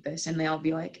I think this. And they'll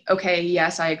be like, okay,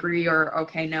 yes, I agree. Or,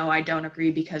 okay, no, I don't agree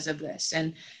because of this.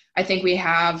 And I think we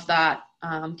have that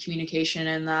communication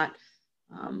and that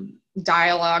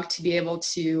dialogue to be able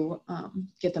to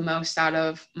get the most out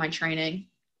of my training.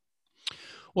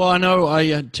 Well, I know I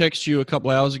had texted you a couple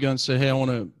hours ago and said, "Hey, I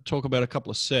want to talk about a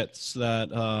couple of sets that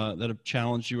have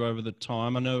challenged you over the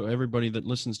time." I know everybody that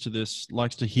listens to this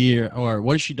likes to hear, or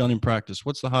what has she done in practice?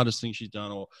 What's the hardest thing she's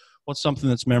done, or what's something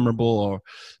that's memorable, or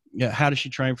yeah, how does she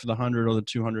train for the 100 or the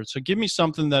 200? So, give me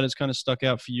something that has kind of stuck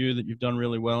out for you that you've done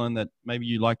really well and that maybe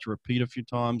you like to repeat a few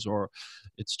times, or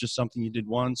it's just something you did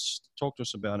once. Talk to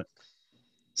us about it.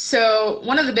 So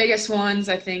one of the biggest ones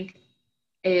I think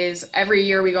is every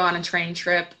year we go on a training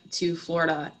trip to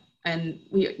Florida, and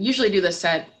we usually do this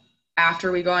set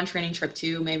after we go on training trip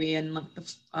too, maybe in like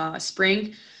the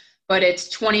spring, but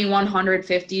it's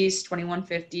 2150s,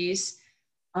 2150s.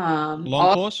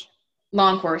 Long course?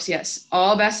 Long course, yes.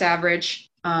 All best average.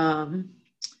 And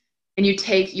you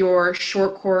take your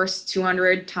short course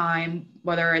 200 time,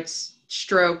 whether it's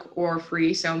stroke or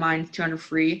free. So mine's 200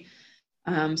 free.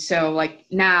 So like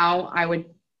now I would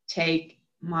take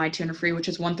my 200 free, which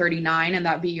is 139, and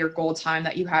that'd be your goal time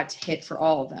that you had to hit for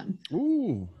all of them.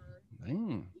 Ooh,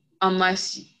 dang.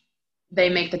 Unless they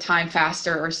make the time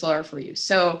faster or slower for you.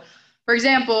 So for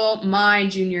example, my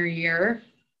junior year,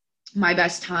 my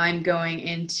best time going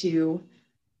into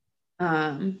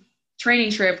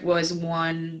training trip was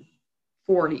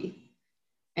 140,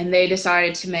 and they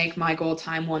decided to make my goal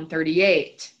time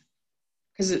 138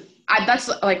 because that's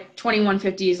like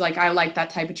 2150s. Like I like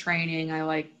that type of training. I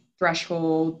like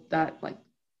threshold, that like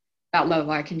that level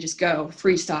I can just go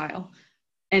freestyle.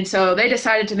 And so they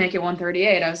decided to make it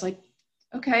 138. I was like,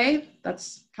 okay,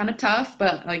 that's kind of tough,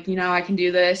 but like, you know, I can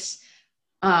do this.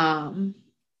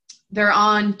 They're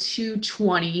on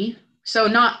 220. So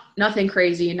nothing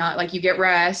crazy, not like you get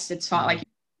rest. It's not like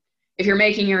if you're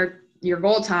making your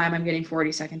goal time, I'm getting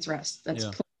 40 seconds rest. That's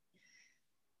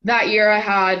That year I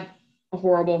had a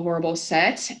horrible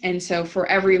set. And so for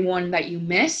every one that you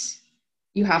miss,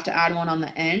 you have to add one on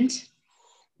the end.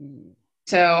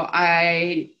 So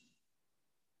I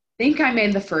think I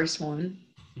made the first one.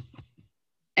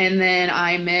 And then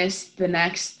I missed the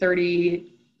next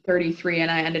 30, 33,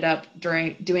 and I ended up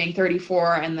doing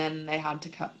 34, and then they had to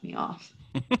cut me off.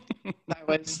 I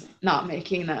was not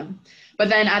making them. But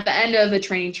then at the end of the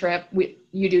training trip,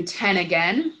 you do 10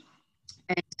 again.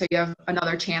 And so you have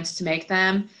another chance to make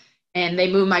them. And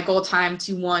they moved my goal time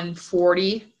to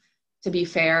 140 to be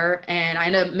fair. And I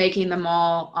ended up making them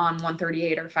all on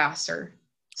 138 or faster.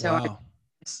 So I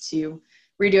to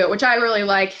redo it, which I really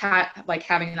like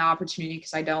having an opportunity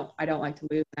because I don't like to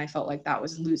lose. And I felt like that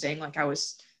was losing. Like I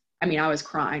was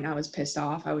crying. I was pissed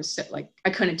off. I was like, I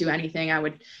couldn't do anything. I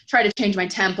would try to change my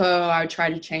tempo. I would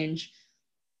try to change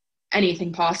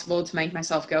anything possible to make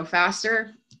myself go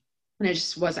faster. And it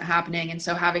just wasn't happening. And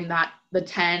so having the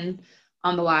 10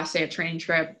 on the last day of training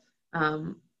trip,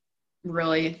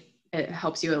 really, it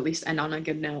helps you at least end on a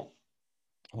good note.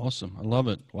 Awesome. I love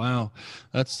it. Wow.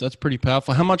 That's pretty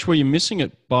powerful. How much were you missing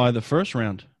it by the first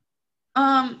round?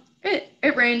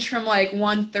 It ranged from like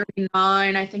 139.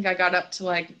 I think I got up to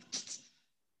like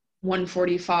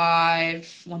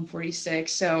 145,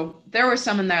 146. So there were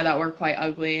some in there that were quite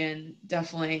ugly, and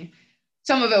definitely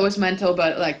some of it was mental,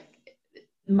 but like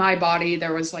my body,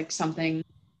 there was like something,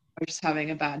 I was just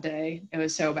having a bad day. It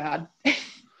was so bad.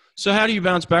 So how do you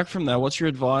bounce back from that? What's your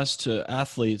advice to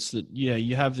athletes that,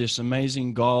 you have this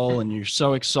amazing goal and you're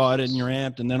so excited and you're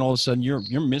amped, and then all of a sudden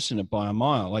you're missing it by a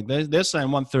mile? Like they're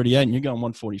saying 138 and you're going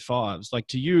 145. It's like,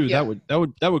 to you, that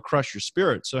would crush your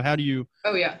spirit. So how do you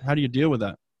deal with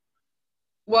that?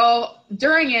 Well,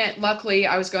 during it, luckily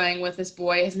I was going with this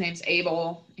boy. His name's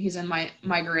Abel. He's in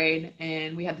my grade,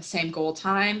 and we had the same goal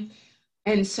time.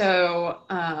 And so,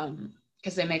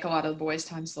 because they make a lot of the boys'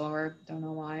 time slower, don't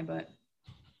know why, but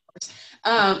so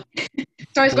I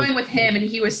was going with him, and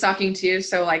he was sucking too.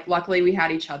 So like, luckily we had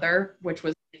each other, which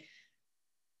was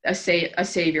a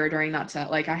savior during that set.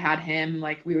 Like I had him,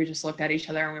 like we just looked at each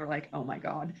other and we were like, oh my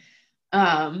God.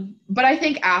 But I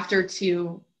think after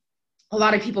too, a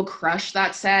lot of people crush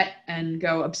that set and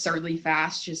go absurdly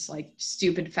fast, just like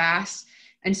stupid fast.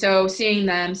 And so seeing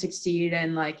them succeed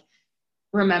and like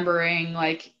remembering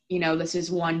like, this is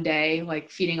one day, like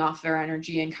feeding off their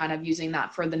energy and kind of using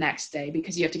that for the next day,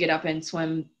 because you have to get up and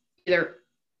swim we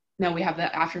have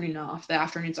the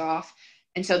afternoon's off.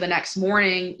 And so the next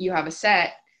morning you have a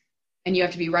set and you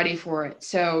have to be ready for it.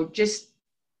 So just,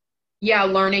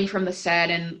 learning from the set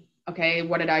and, okay,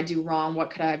 what did I do wrong? What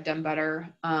could I have done better?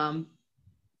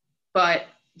 But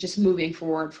just moving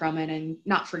forward from it and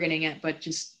not forgetting it, but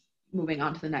just moving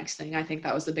on to the next thing. I think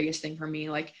that was the biggest thing for me.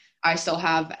 Like I still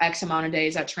have X amount of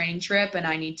days at training trip and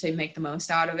I need to make the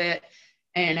most out of it.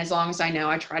 And as long as I know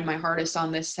I tried my hardest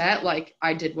on this set, like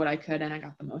I did what I could and I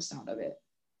got the most out of it.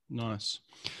 Nice.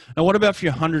 And what about for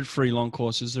your 100 free long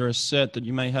course? Is there a set that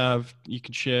you may have, you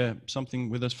could share something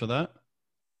with us for that?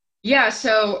 Yeah,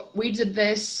 so we did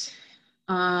this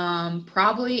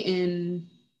probably in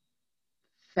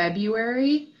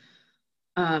February.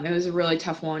 It was a really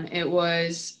tough one. It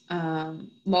was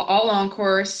all long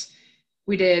course.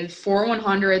 We did 4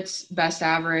 100s best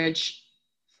average,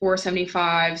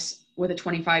 475s with a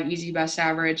 25 easy best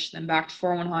average, then back to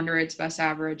 4 100s best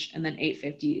average, and then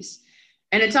 850s.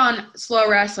 And it's on slow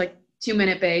rest, like 2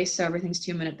 minute base. So everything's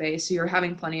 2 minute base. So you're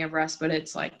having plenty of rest, but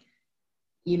it's like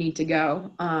you need to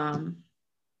go.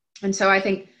 And so I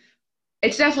think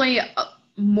it's definitely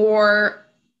more,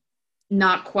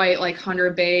 not quite like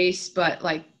 100 base, but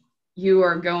like you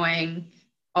are going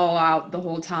all out the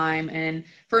whole time. And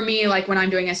for me, like when I'm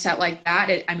doing a set like that,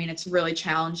 it's really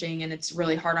challenging and it's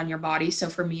really hard on your body. So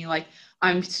for me, like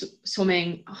I'm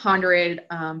swimming 100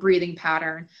 breathing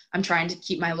pattern. I'm trying to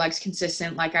keep my legs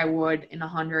consistent like I would in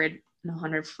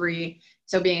 100 free.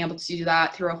 So being able to do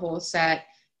that through a whole set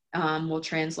will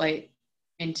translate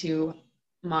into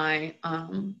my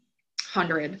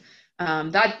 100.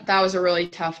 That was a really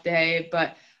tough day,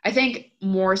 but I think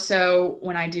more so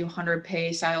when I do 100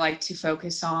 pace, I like to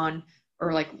focus on,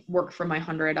 or like work for my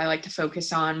 100. I like to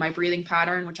focus on my breathing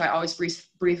pattern, which I always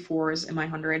breathe fours in my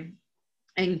 100,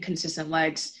 and consistent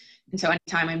legs. And so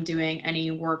anytime I'm doing any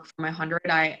work for my 100,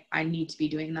 I need to be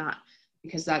doing that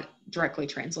because that directly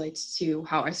translates to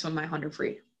how I swim my 100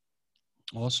 free.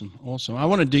 Awesome. I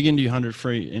want to dig into your 100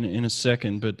 free in a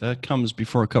second, but that comes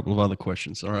before a couple of other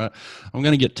questions. All right. I'm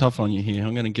going to get tough on you here.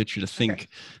 I'm going to get you to think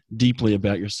deeply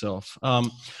about yourself.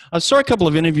 I saw a couple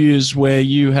of interviews where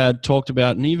you had talked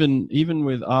about, and even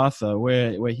with Arthur,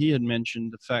 where he had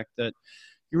mentioned the fact that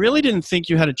you really didn't think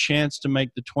you had a chance to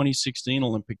make the 2016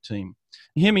 Olympic team.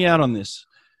 Hear me out on this.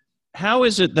 How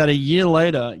is it that a year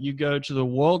later you go to the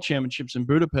World Championships in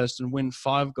Budapest and win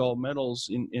 5 gold medals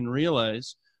in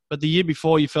relays, but the year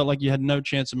before you felt like you had no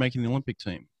chance of making the Olympic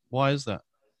team? Why is that?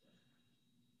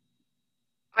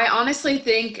 I honestly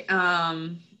think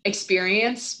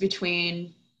experience between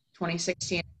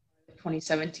 2016 and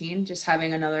 2017, just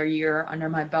having another year under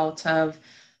my belt of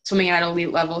swimming at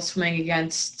elite level, swimming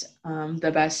against some of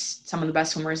the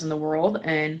best swimmers in the world,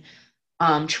 and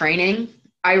training.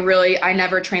 I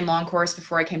never trained long course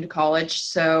before I came to college.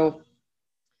 So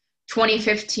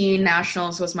 2015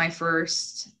 nationals was my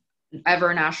first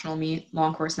ever national meet,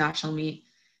 long course national meet.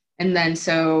 And then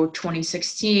so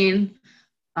 2016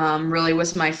 really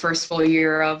was my first full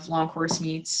year of long course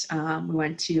meets. We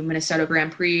went to Minnesota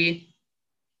Grand Prix,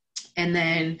 and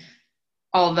then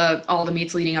all the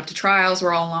meets leading up to trials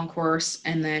were all long course,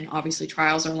 and then obviously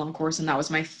trials are long course, and that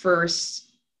was my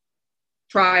first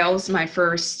trials, my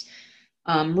first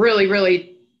really,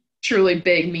 really, truly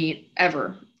big meet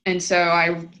ever. And so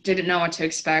I didn't know what to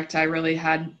expect. I really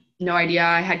had no idea.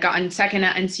 I had gotten second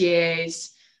at NCAAs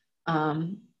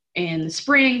in the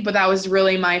spring, but that was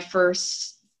really my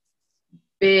first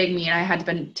big meet. I had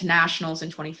been to nationals in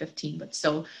 2015, but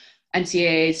still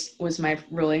NCAAs was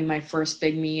my first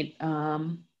big meet.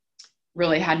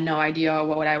 Really had no idea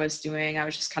what I was doing. I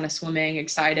was just kind of swimming,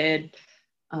 excited,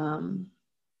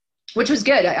 which was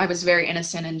good. I was very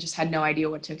innocent and just had no idea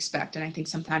what to expect. And I think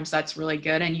sometimes that's really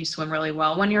good, and you swim really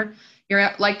well when you're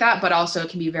like that, but also it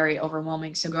can be very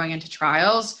overwhelming. So going into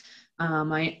trials,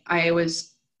 I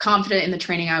was confident in the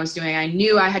training I was doing. I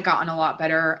knew I had gotten a lot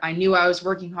better. I knew I was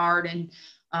working hard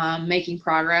and making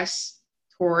progress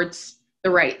towards the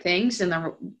right things and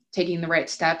taking the right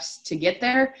steps to get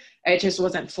there. It just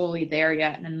wasn't fully there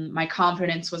yet. And my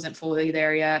confidence wasn't fully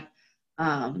there yet.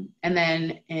 And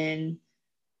then in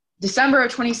December of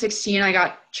 2016, I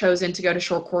got chosen to go to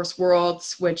Short Course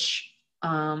Worlds, which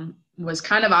was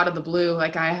kind of out of the blue.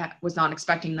 Like I was not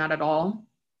expecting that at all.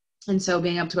 And so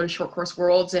being able to go to Short Course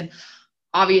Worlds, and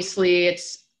obviously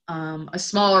it's a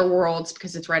smaller Worlds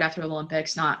because it's right after the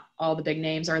Olympics. Not all the big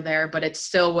names are there, but it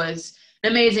still was an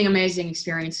amazing, amazing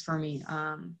experience for me.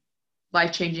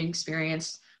 Life-changing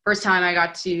experience. First time I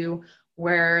got to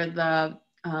wear the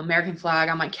American flag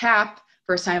on my cap.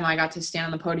 First time I got to stand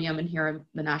on the podium and hear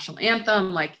the national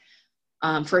anthem.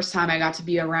 First time I got to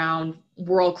be around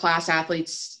world-class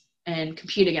athletes and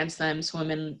compete against them,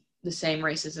 swim in the same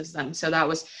races as them. So that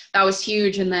was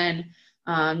huge. And then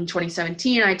in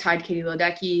 2017, I tied Katie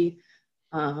Ledecky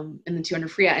in the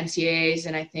 200 free at NCAAs.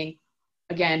 And I think,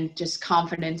 again, just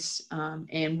confidence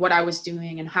in what I was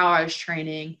doing and how I was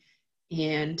training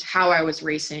and how I was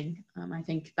racing. I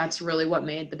think that's really what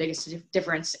made the biggest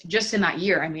difference just in that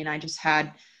year. I mean, I just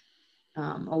had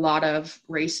a lot of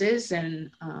races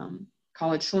and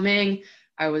college swimming.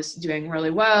 I was doing really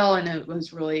well, and it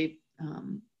was really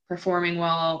performing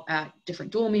well at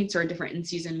different dual meets or different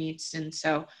in-season meets. And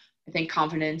so I think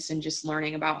confidence and just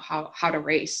learning about how to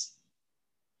race.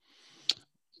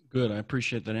 Good. I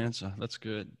appreciate that answer. That's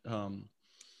good.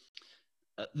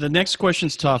 The next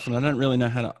question's tough, and I don't really know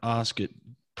how to ask it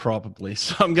probably,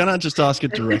 so I'm going to just ask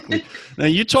it directly. Now,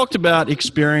 you talked about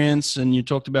experience and you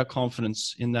talked about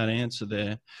confidence in that answer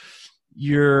there.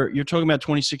 You're talking about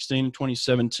 2016 and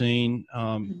 2017.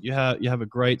 You have a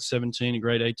great 17, a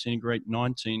great 18, a great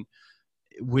 19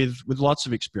 with lots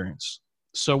of experience.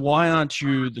 So why aren't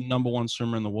you the number one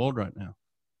swimmer in the world right now?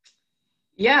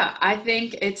 Yeah, I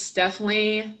think it's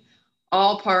definitely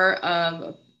all part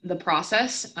of the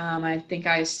process. I think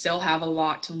I still have a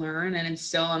lot to learn, and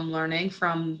still I'm learning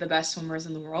from the best swimmers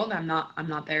in the world. I'm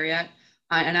not there yet,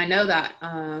 and I know that.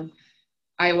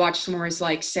 I watch swimmers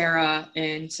like Sarah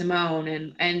and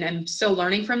Simone, and I'm still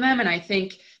learning from them, and I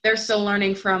think they're still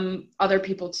learning from other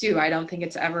people too. I don't think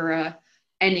it's ever a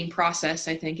ending process.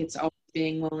 I think it's always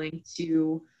being willing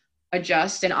to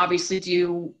adjust and obviously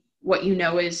do what you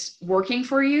know is working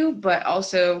for you, but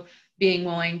also being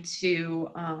willing to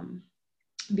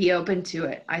be open to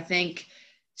it. I think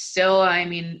still, I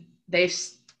mean, they've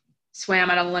swam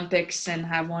at Olympics and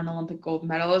have won Olympic gold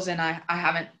medals, and I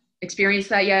haven't experienced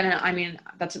that yet. And I mean,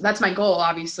 that's my goal,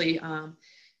 obviously.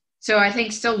 So I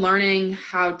think still learning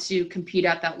how to compete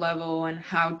at that level and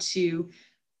how to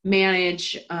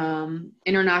manage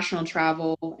international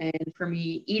travel, and for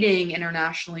me, eating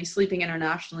internationally, sleeping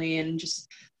internationally, and just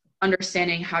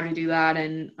understanding how to do that.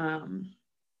 And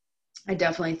I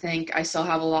definitely think I still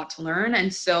have a lot to learn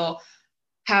and still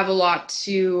have a lot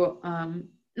to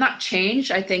not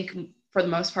change. I think for the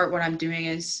most part, what I'm doing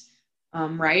is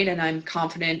right. And I'm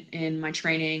confident in my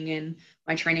training and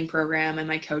my training program and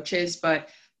my coaches, but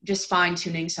just fine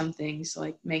tuning some things,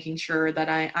 like making sure that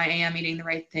I am eating the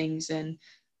right things, and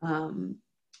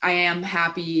I am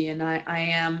happy, and I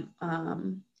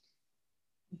am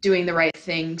doing the right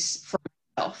things for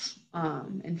myself,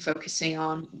 and focusing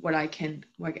on what I can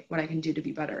do to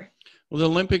be better. Well, the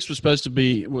Olympics were supposed to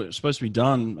be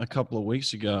done a couple of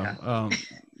weeks ago. Yeah.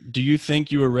 Do you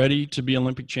think you were ready to be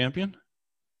Olympic champion?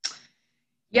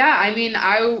 Yeah, I mean,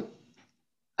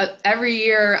 every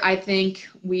year I think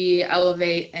we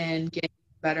elevate and get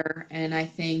better, and I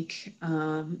think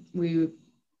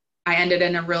I ended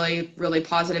in a really, really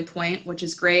positive point, which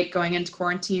is great going into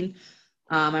quarantine.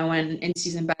 I went in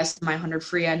season best in my 100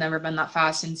 free. I'd never been that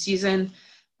fast in season.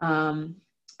 I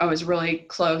was really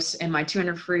close in my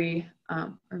 200 free,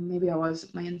 or maybe I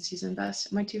was my in season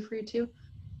best, my 2 free too.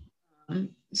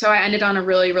 So I ended on a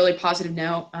really, really positive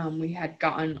note. We had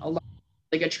gotten a lot of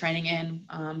really good training in.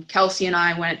 Kelsey and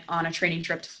I went on a training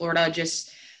trip to Florida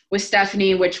just with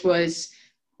Stephanie, which was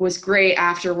great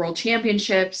after World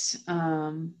Championships.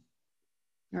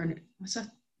 Or was that?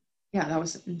 Yeah, that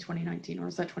was in 2019, or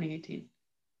was that 2018?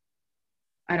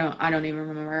 I don't even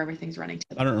remember. Everything's running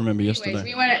together. I don't remember yesterday.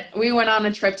 Anyways, we went on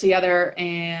a trip together,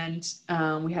 and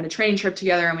we had a training trip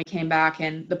together, and we came back,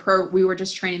 and we were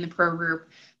just training the pro group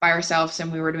by ourselves,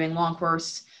 and we were doing long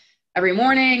course every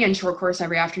morning and short course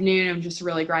every afternoon, and just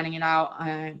really grinding it out.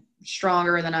 I'm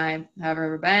stronger than I have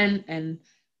ever been, and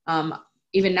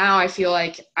even now I feel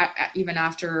like even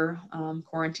after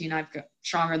quarantine, I've got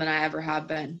stronger than I ever have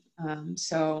been.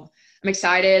 So I'm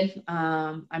excited.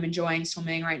 I'm enjoying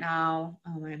swimming right now.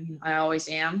 I always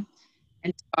am.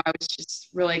 And so I was just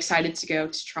really excited to go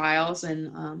to trials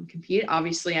and compete.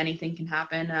 Obviously anything can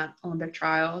happen at Olympic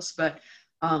trials, but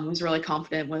was really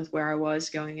confident with where I was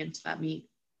going into that meet.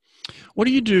 What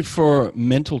do you do for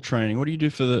mental training? What do you do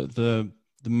for the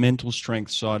mental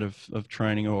strength side of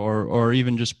training, or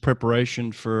even just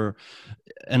preparation for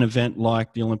an event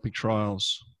like the Olympic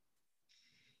trials?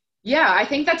 Yeah, I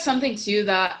think that's something too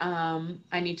that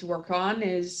I need to work on,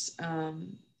 is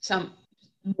some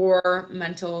more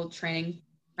mental training,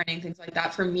 things like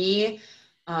that. For me,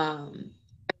 I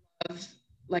love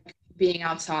like being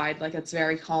outside, like it's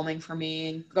very calming for me,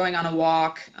 and going on a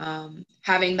walk,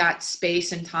 having that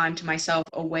space and time to myself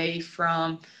away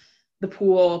from the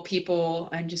pool, people,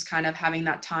 and just kind of having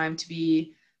that time to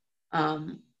be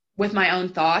with my own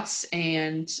thoughts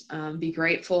and be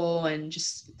grateful and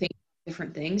just think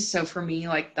different things. So for me,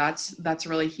 like that's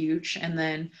really huge. And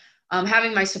then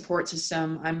having my support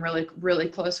system, I'm really, really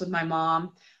close with my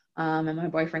mom and my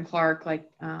boyfriend Clark. Like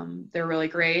they're really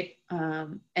great.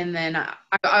 And then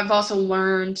I've also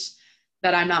learned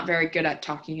that I'm not very good at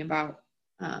talking about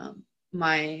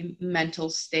my mental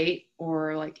state,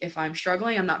 or like if I'm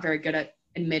struggling, I'm not very good at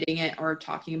admitting it or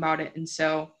talking about it. And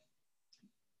so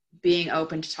being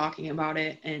open to talking about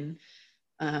it, and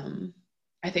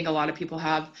I think a lot of people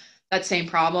have that same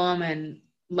problem, and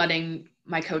letting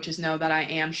my coaches know that I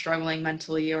am struggling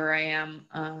mentally, or I am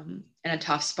in a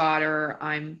tough spot, or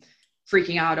I'm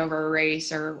freaking out over a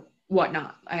race or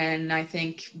whatnot. And I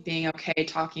think being okay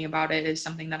talking about it is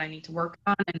something that I need to work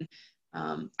on,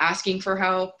 and asking for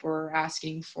help or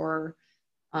asking for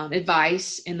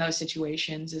advice in those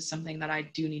situations is something that I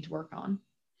do need to work on.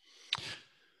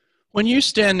 When you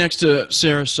stand next to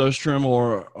Sarah Sjöström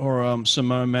or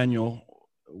Simone Manuel,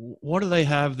 what do they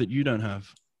have that you don't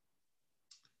have?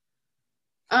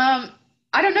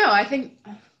 I don't know. I think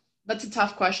that's a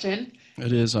tough question.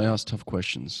 It is. I ask tough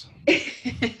questions.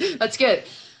 That's good.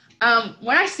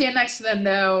 When I stand next to them,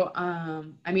 though,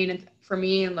 I mean, for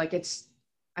me, like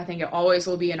I think it always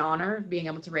will be an honor being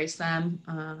able to race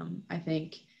them. I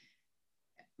think,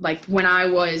 like, when I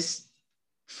was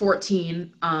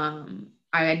 14,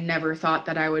 I had never thought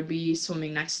that I would be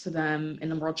swimming next to them in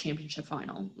the World Championship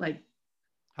final. Like,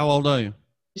 how old are you?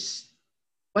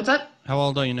 What's up? How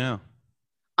old are you now?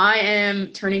 I am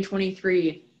turning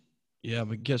 23. Yeah,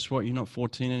 but guess what? You're not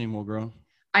 14 anymore, girl.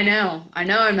 I know I'm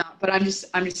not, but I'm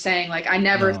just saying, like, I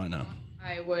never thought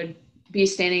I would be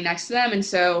standing next to them. And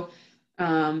so,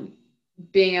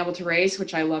 being able to race,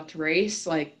 which I love to race,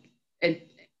 like,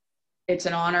 it's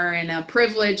an honor and a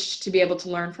privilege to be able to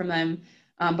learn from them.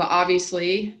 But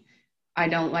obviously I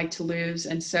don't like to lose.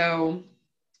 And so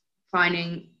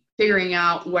figuring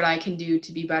out what I can do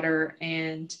to be better,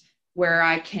 and where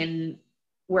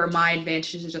my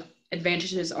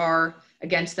advantages are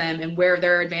against them, and where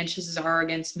their advantages are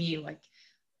against me. Like,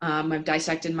 I've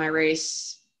dissected my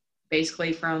race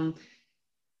basically from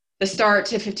the start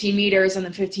to 15 meters, and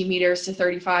then 15 meters to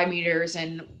 35 meters,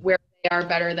 and where they are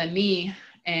better than me,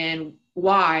 and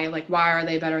why are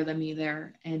they better than me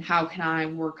there, and how can I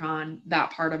work on that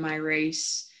part of my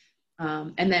race,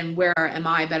 and then where am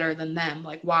I better than them?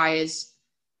 Like, why is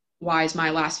my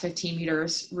last 15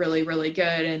 meters really, really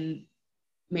good, and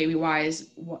maybe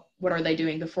what are they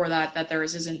doing before that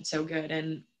theirs isn't so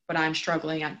good, but I'm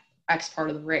struggling at X part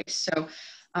of the race. So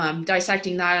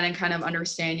dissecting that and kind of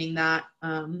understanding that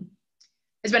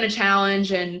has been a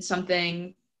challenge, and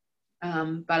something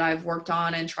that I've worked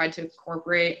on and tried to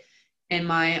incorporate in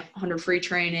my 100 free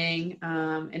training,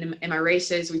 and in my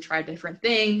races. We tried different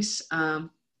things.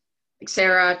 Like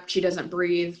Sarah, she doesn't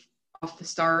breathe off the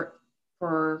start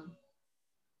for,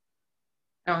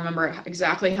 I don't remember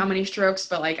exactly how many strokes,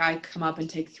 but like, I come up and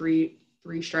take three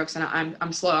strokes, and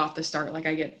I'm slow off the start. Like,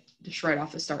 I get destroyed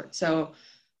off the start. So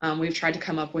we've tried to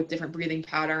come up with different breathing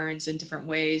patterns and different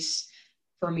ways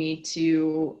for me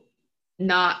to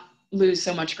not lose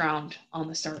so much ground on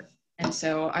the start. And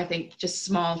so I think just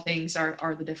small things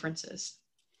are the differences.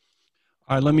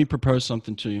 All right, let me propose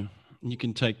something to you. You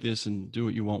can take this and do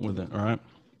what you want with it, all right?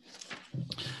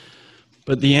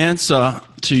 But the answer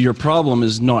to your problem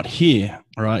is not here,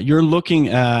 all right? You're looking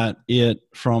at it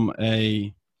from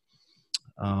a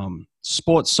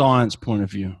sports science point of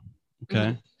view,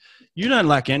 okay? Mm-hmm. You don't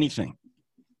lack anything.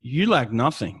 You lack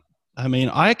nothing. I mean,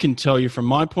 I can tell you from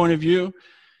my point of view,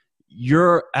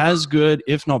 you're as good,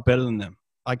 if not better than them.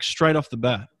 Like, straight off the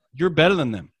bat, you're better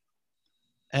than them.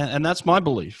 And that's my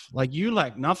belief. Like, you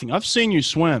lack nothing. I've seen you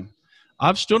swim.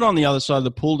 I've stood on the other side of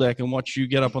the pool deck and watched you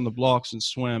get up on the blocks and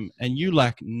swim, and you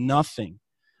lack nothing.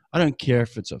 I don't care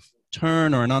if it's a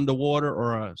turn or an underwater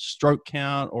or a stroke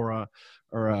count or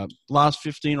a last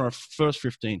 15 or a first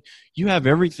 15. You have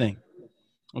everything.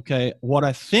 Okay. What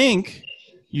I think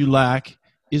you lack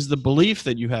is the belief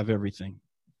that you have everything.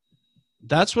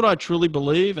 That's what I truly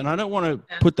believe, and I don't want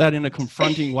to put that in a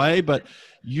confronting way, but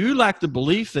you lack the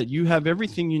belief that you have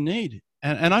everything you need.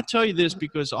 And I tell you this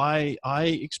because I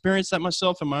experienced that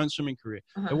myself in my own swimming career.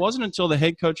 Uh-huh. It wasn't until the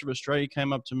head coach of Australia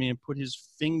came up to me and put his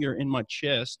finger in my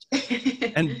chest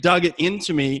and dug it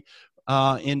into me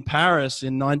in Paris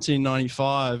in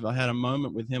 1995. I had a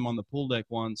moment with him on the pool deck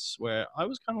once where I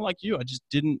was kind of like you. I just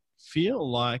didn't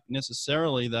feel like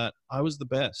necessarily that I was the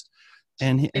best.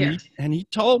 And he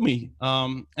told me,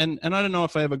 and I don't know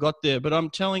if I ever got there, but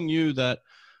I'm telling you that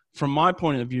from my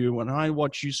point of view, when I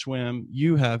watch you swim,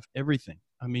 you have everything.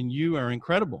 I mean, you are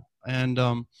incredible. And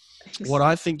what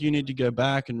I think you need to go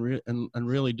back and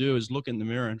really do is look in the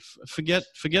mirror and forget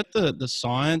the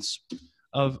science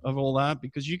of all that,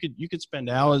 because you could spend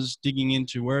hours digging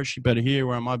into where is she better here,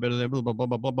 where am I better there, blah, blah, blah,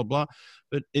 blah, blah, blah, blah.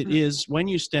 But it is when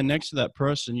you stand next to that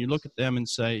person, you look at them and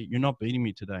say, you're not beating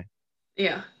me today.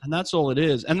 Yeah. And that's all it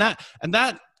is. And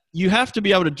that you have to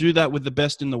be able to do that with the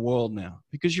best in the world now,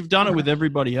 because you've done it with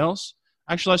everybody else.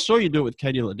 Actually, I saw you do it with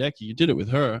Katie Ledecky. You did it with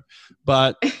her,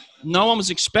 but no one was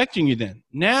expecting you then.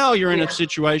 Now you're in a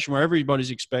situation where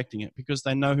everybody's expecting it because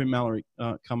they know who Mallory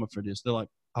Comerford is. They're like,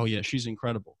 oh yeah, she's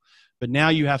incredible. But now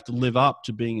you have to live up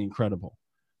to being incredible.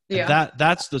 And Yeah.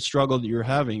 that's the struggle that you're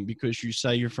having, because you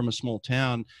say you're from a small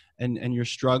town, and you're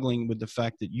struggling with the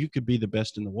fact that you could be the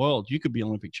best in the world. You could be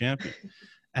Olympic champion.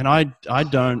 And I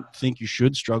don't think you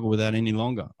should struggle with that any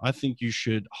longer. I think you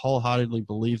should wholeheartedly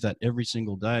believe that every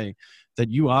single day, that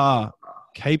you are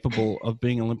capable of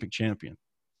being Olympic champion.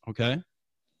 Okay?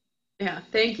 Yeah.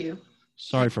 Thank you.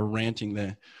 Sorry for ranting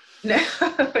there. No,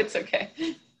 it's okay.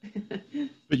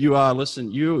 But you are,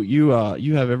 listen, you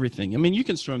have everything. I mean, you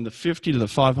can swim the 50 to the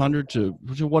 500 to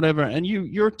whatever, and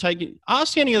you're taking.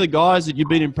 Ask any of the guys that you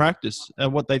beat in practice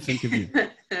what they think of you.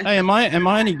 Hey, am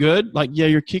I any good? Like, yeah,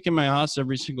 you're kicking my ass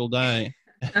every single day.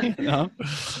 You know?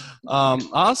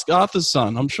 Ask Arthur's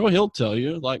son. I'm sure he'll tell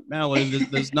you. Like, Mallory,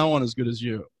 there's no one as good as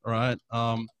you, right?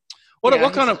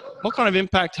 What kind of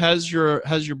impact has your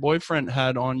boyfriend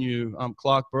had on you,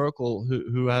 Clark Burkle,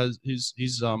 who has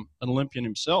he's an Olympian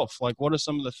himself? Like, what are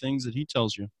some of the things that he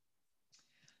tells you?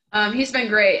 He's been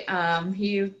great.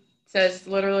 He says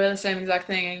literally the same exact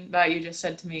thing that you just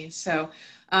said to me. So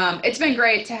it's been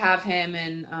great to have him,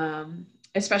 and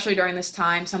especially during this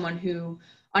time, someone who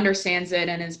understands it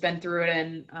and has been through it,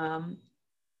 and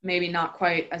maybe not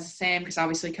quite as the same, because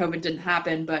obviously COVID didn't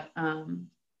happen, but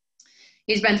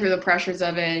he's been through the pressures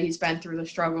of it. He's been through the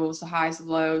struggles, the highs, the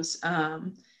lows.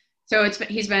 So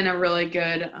he's been a really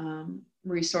good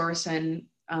resource and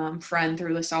friend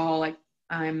through this all. Like,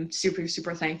 I'm super,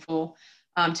 super thankful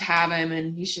to have him,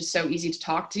 and he's just so easy to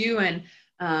talk to, and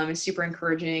is super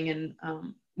encouraging, and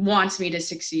wants me to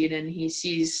succeed. And he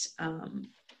sees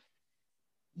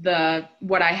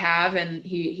what I have, and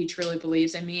he truly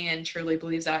believes in me and truly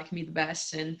believes that I can be the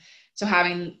best. And so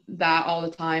having that all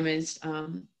the time is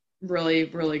really,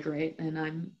 really great, and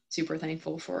I'm super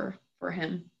thankful for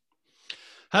him.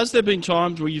 Has there been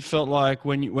times where you felt like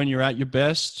when you're at your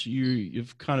best,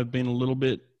 you've kind of been a little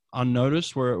bit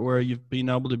unnoticed, where you've been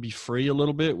able to be free a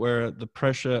little bit, where the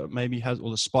pressure maybe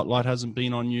or the spotlight hasn't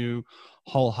been on you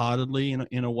wholeheartedly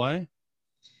in a way?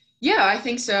 Yeah, I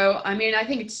think so. I mean, I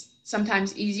think it's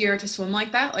sometimes easier to swim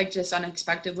like that, like just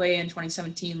unexpectedly in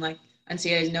 2017, like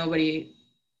NCAAs, nobody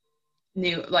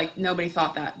knew, like nobody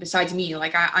thought that besides me.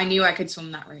 Like I knew I could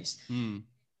swim that race.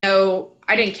 No,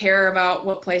 I didn't care about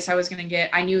what place I was going to get.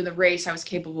 I knew the race I was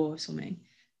capable of swimming.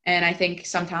 And I think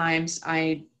sometimes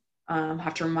I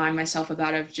have to remind myself of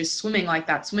that, of just swimming like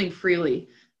that, swimming freely.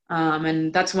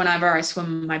 And that's whenever I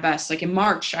swim my best. Like in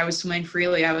March, I was swimming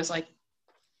freely. I was like,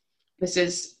 this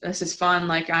is fun.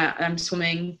 Like I'm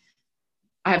swimming.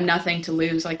 I have nothing to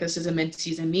lose. Like, this is a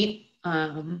mid-season meet.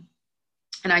 And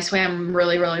I swam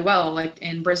really, really well. Like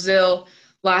in Brazil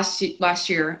last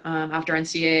year, after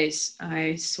NCAAs,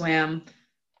 I swam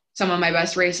some of my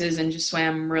best races and just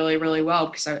swam really, really well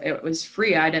because it was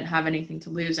free. I didn't have anything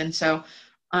to lose. And so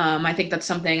I think that's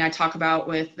something I talk about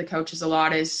with the coaches a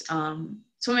lot, is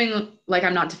swimming like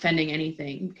I'm not defending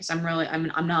anything, because I'm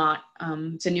not.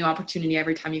 It's a new opportunity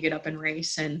every time you get up and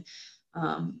race, and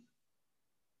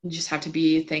you just have to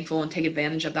be thankful and take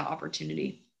advantage of that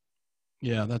opportunity.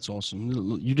 Yeah, that's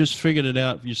awesome. You just figured it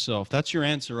out yourself. That's your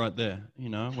answer right there. You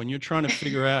know, when you're trying to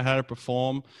figure out how to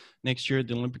perform next year at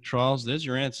the Olympic trials, there's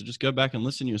your answer. Just go back and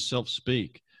listen to yourself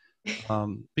speak.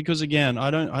 Because again, I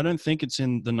don't think it's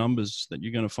in the numbers that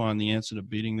you're going to find the answer to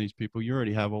beating these people. You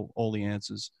already have all the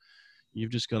answers. You've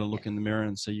just got to look in the mirror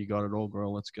and say, you got it all,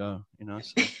 girl. Let's go. You know?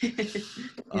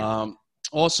 So,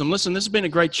 awesome. Listen, this has been a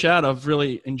great chat. I've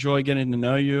really enjoyed getting to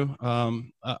know you.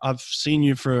 I've seen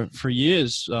you for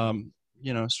years,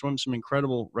 swim some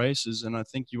incredible races. And I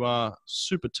think you are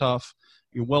super tough.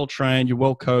 You're well-trained, you're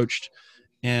well-coached,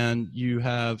 and you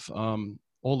have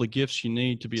all the gifts you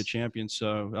need to be a champion.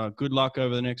 So good luck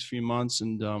over the next few months,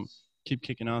 and keep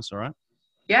kicking ass, all right?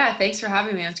 Yeah, thanks for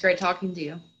having me. It's great talking to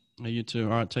you. You too.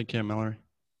 All right, take care, Mallory.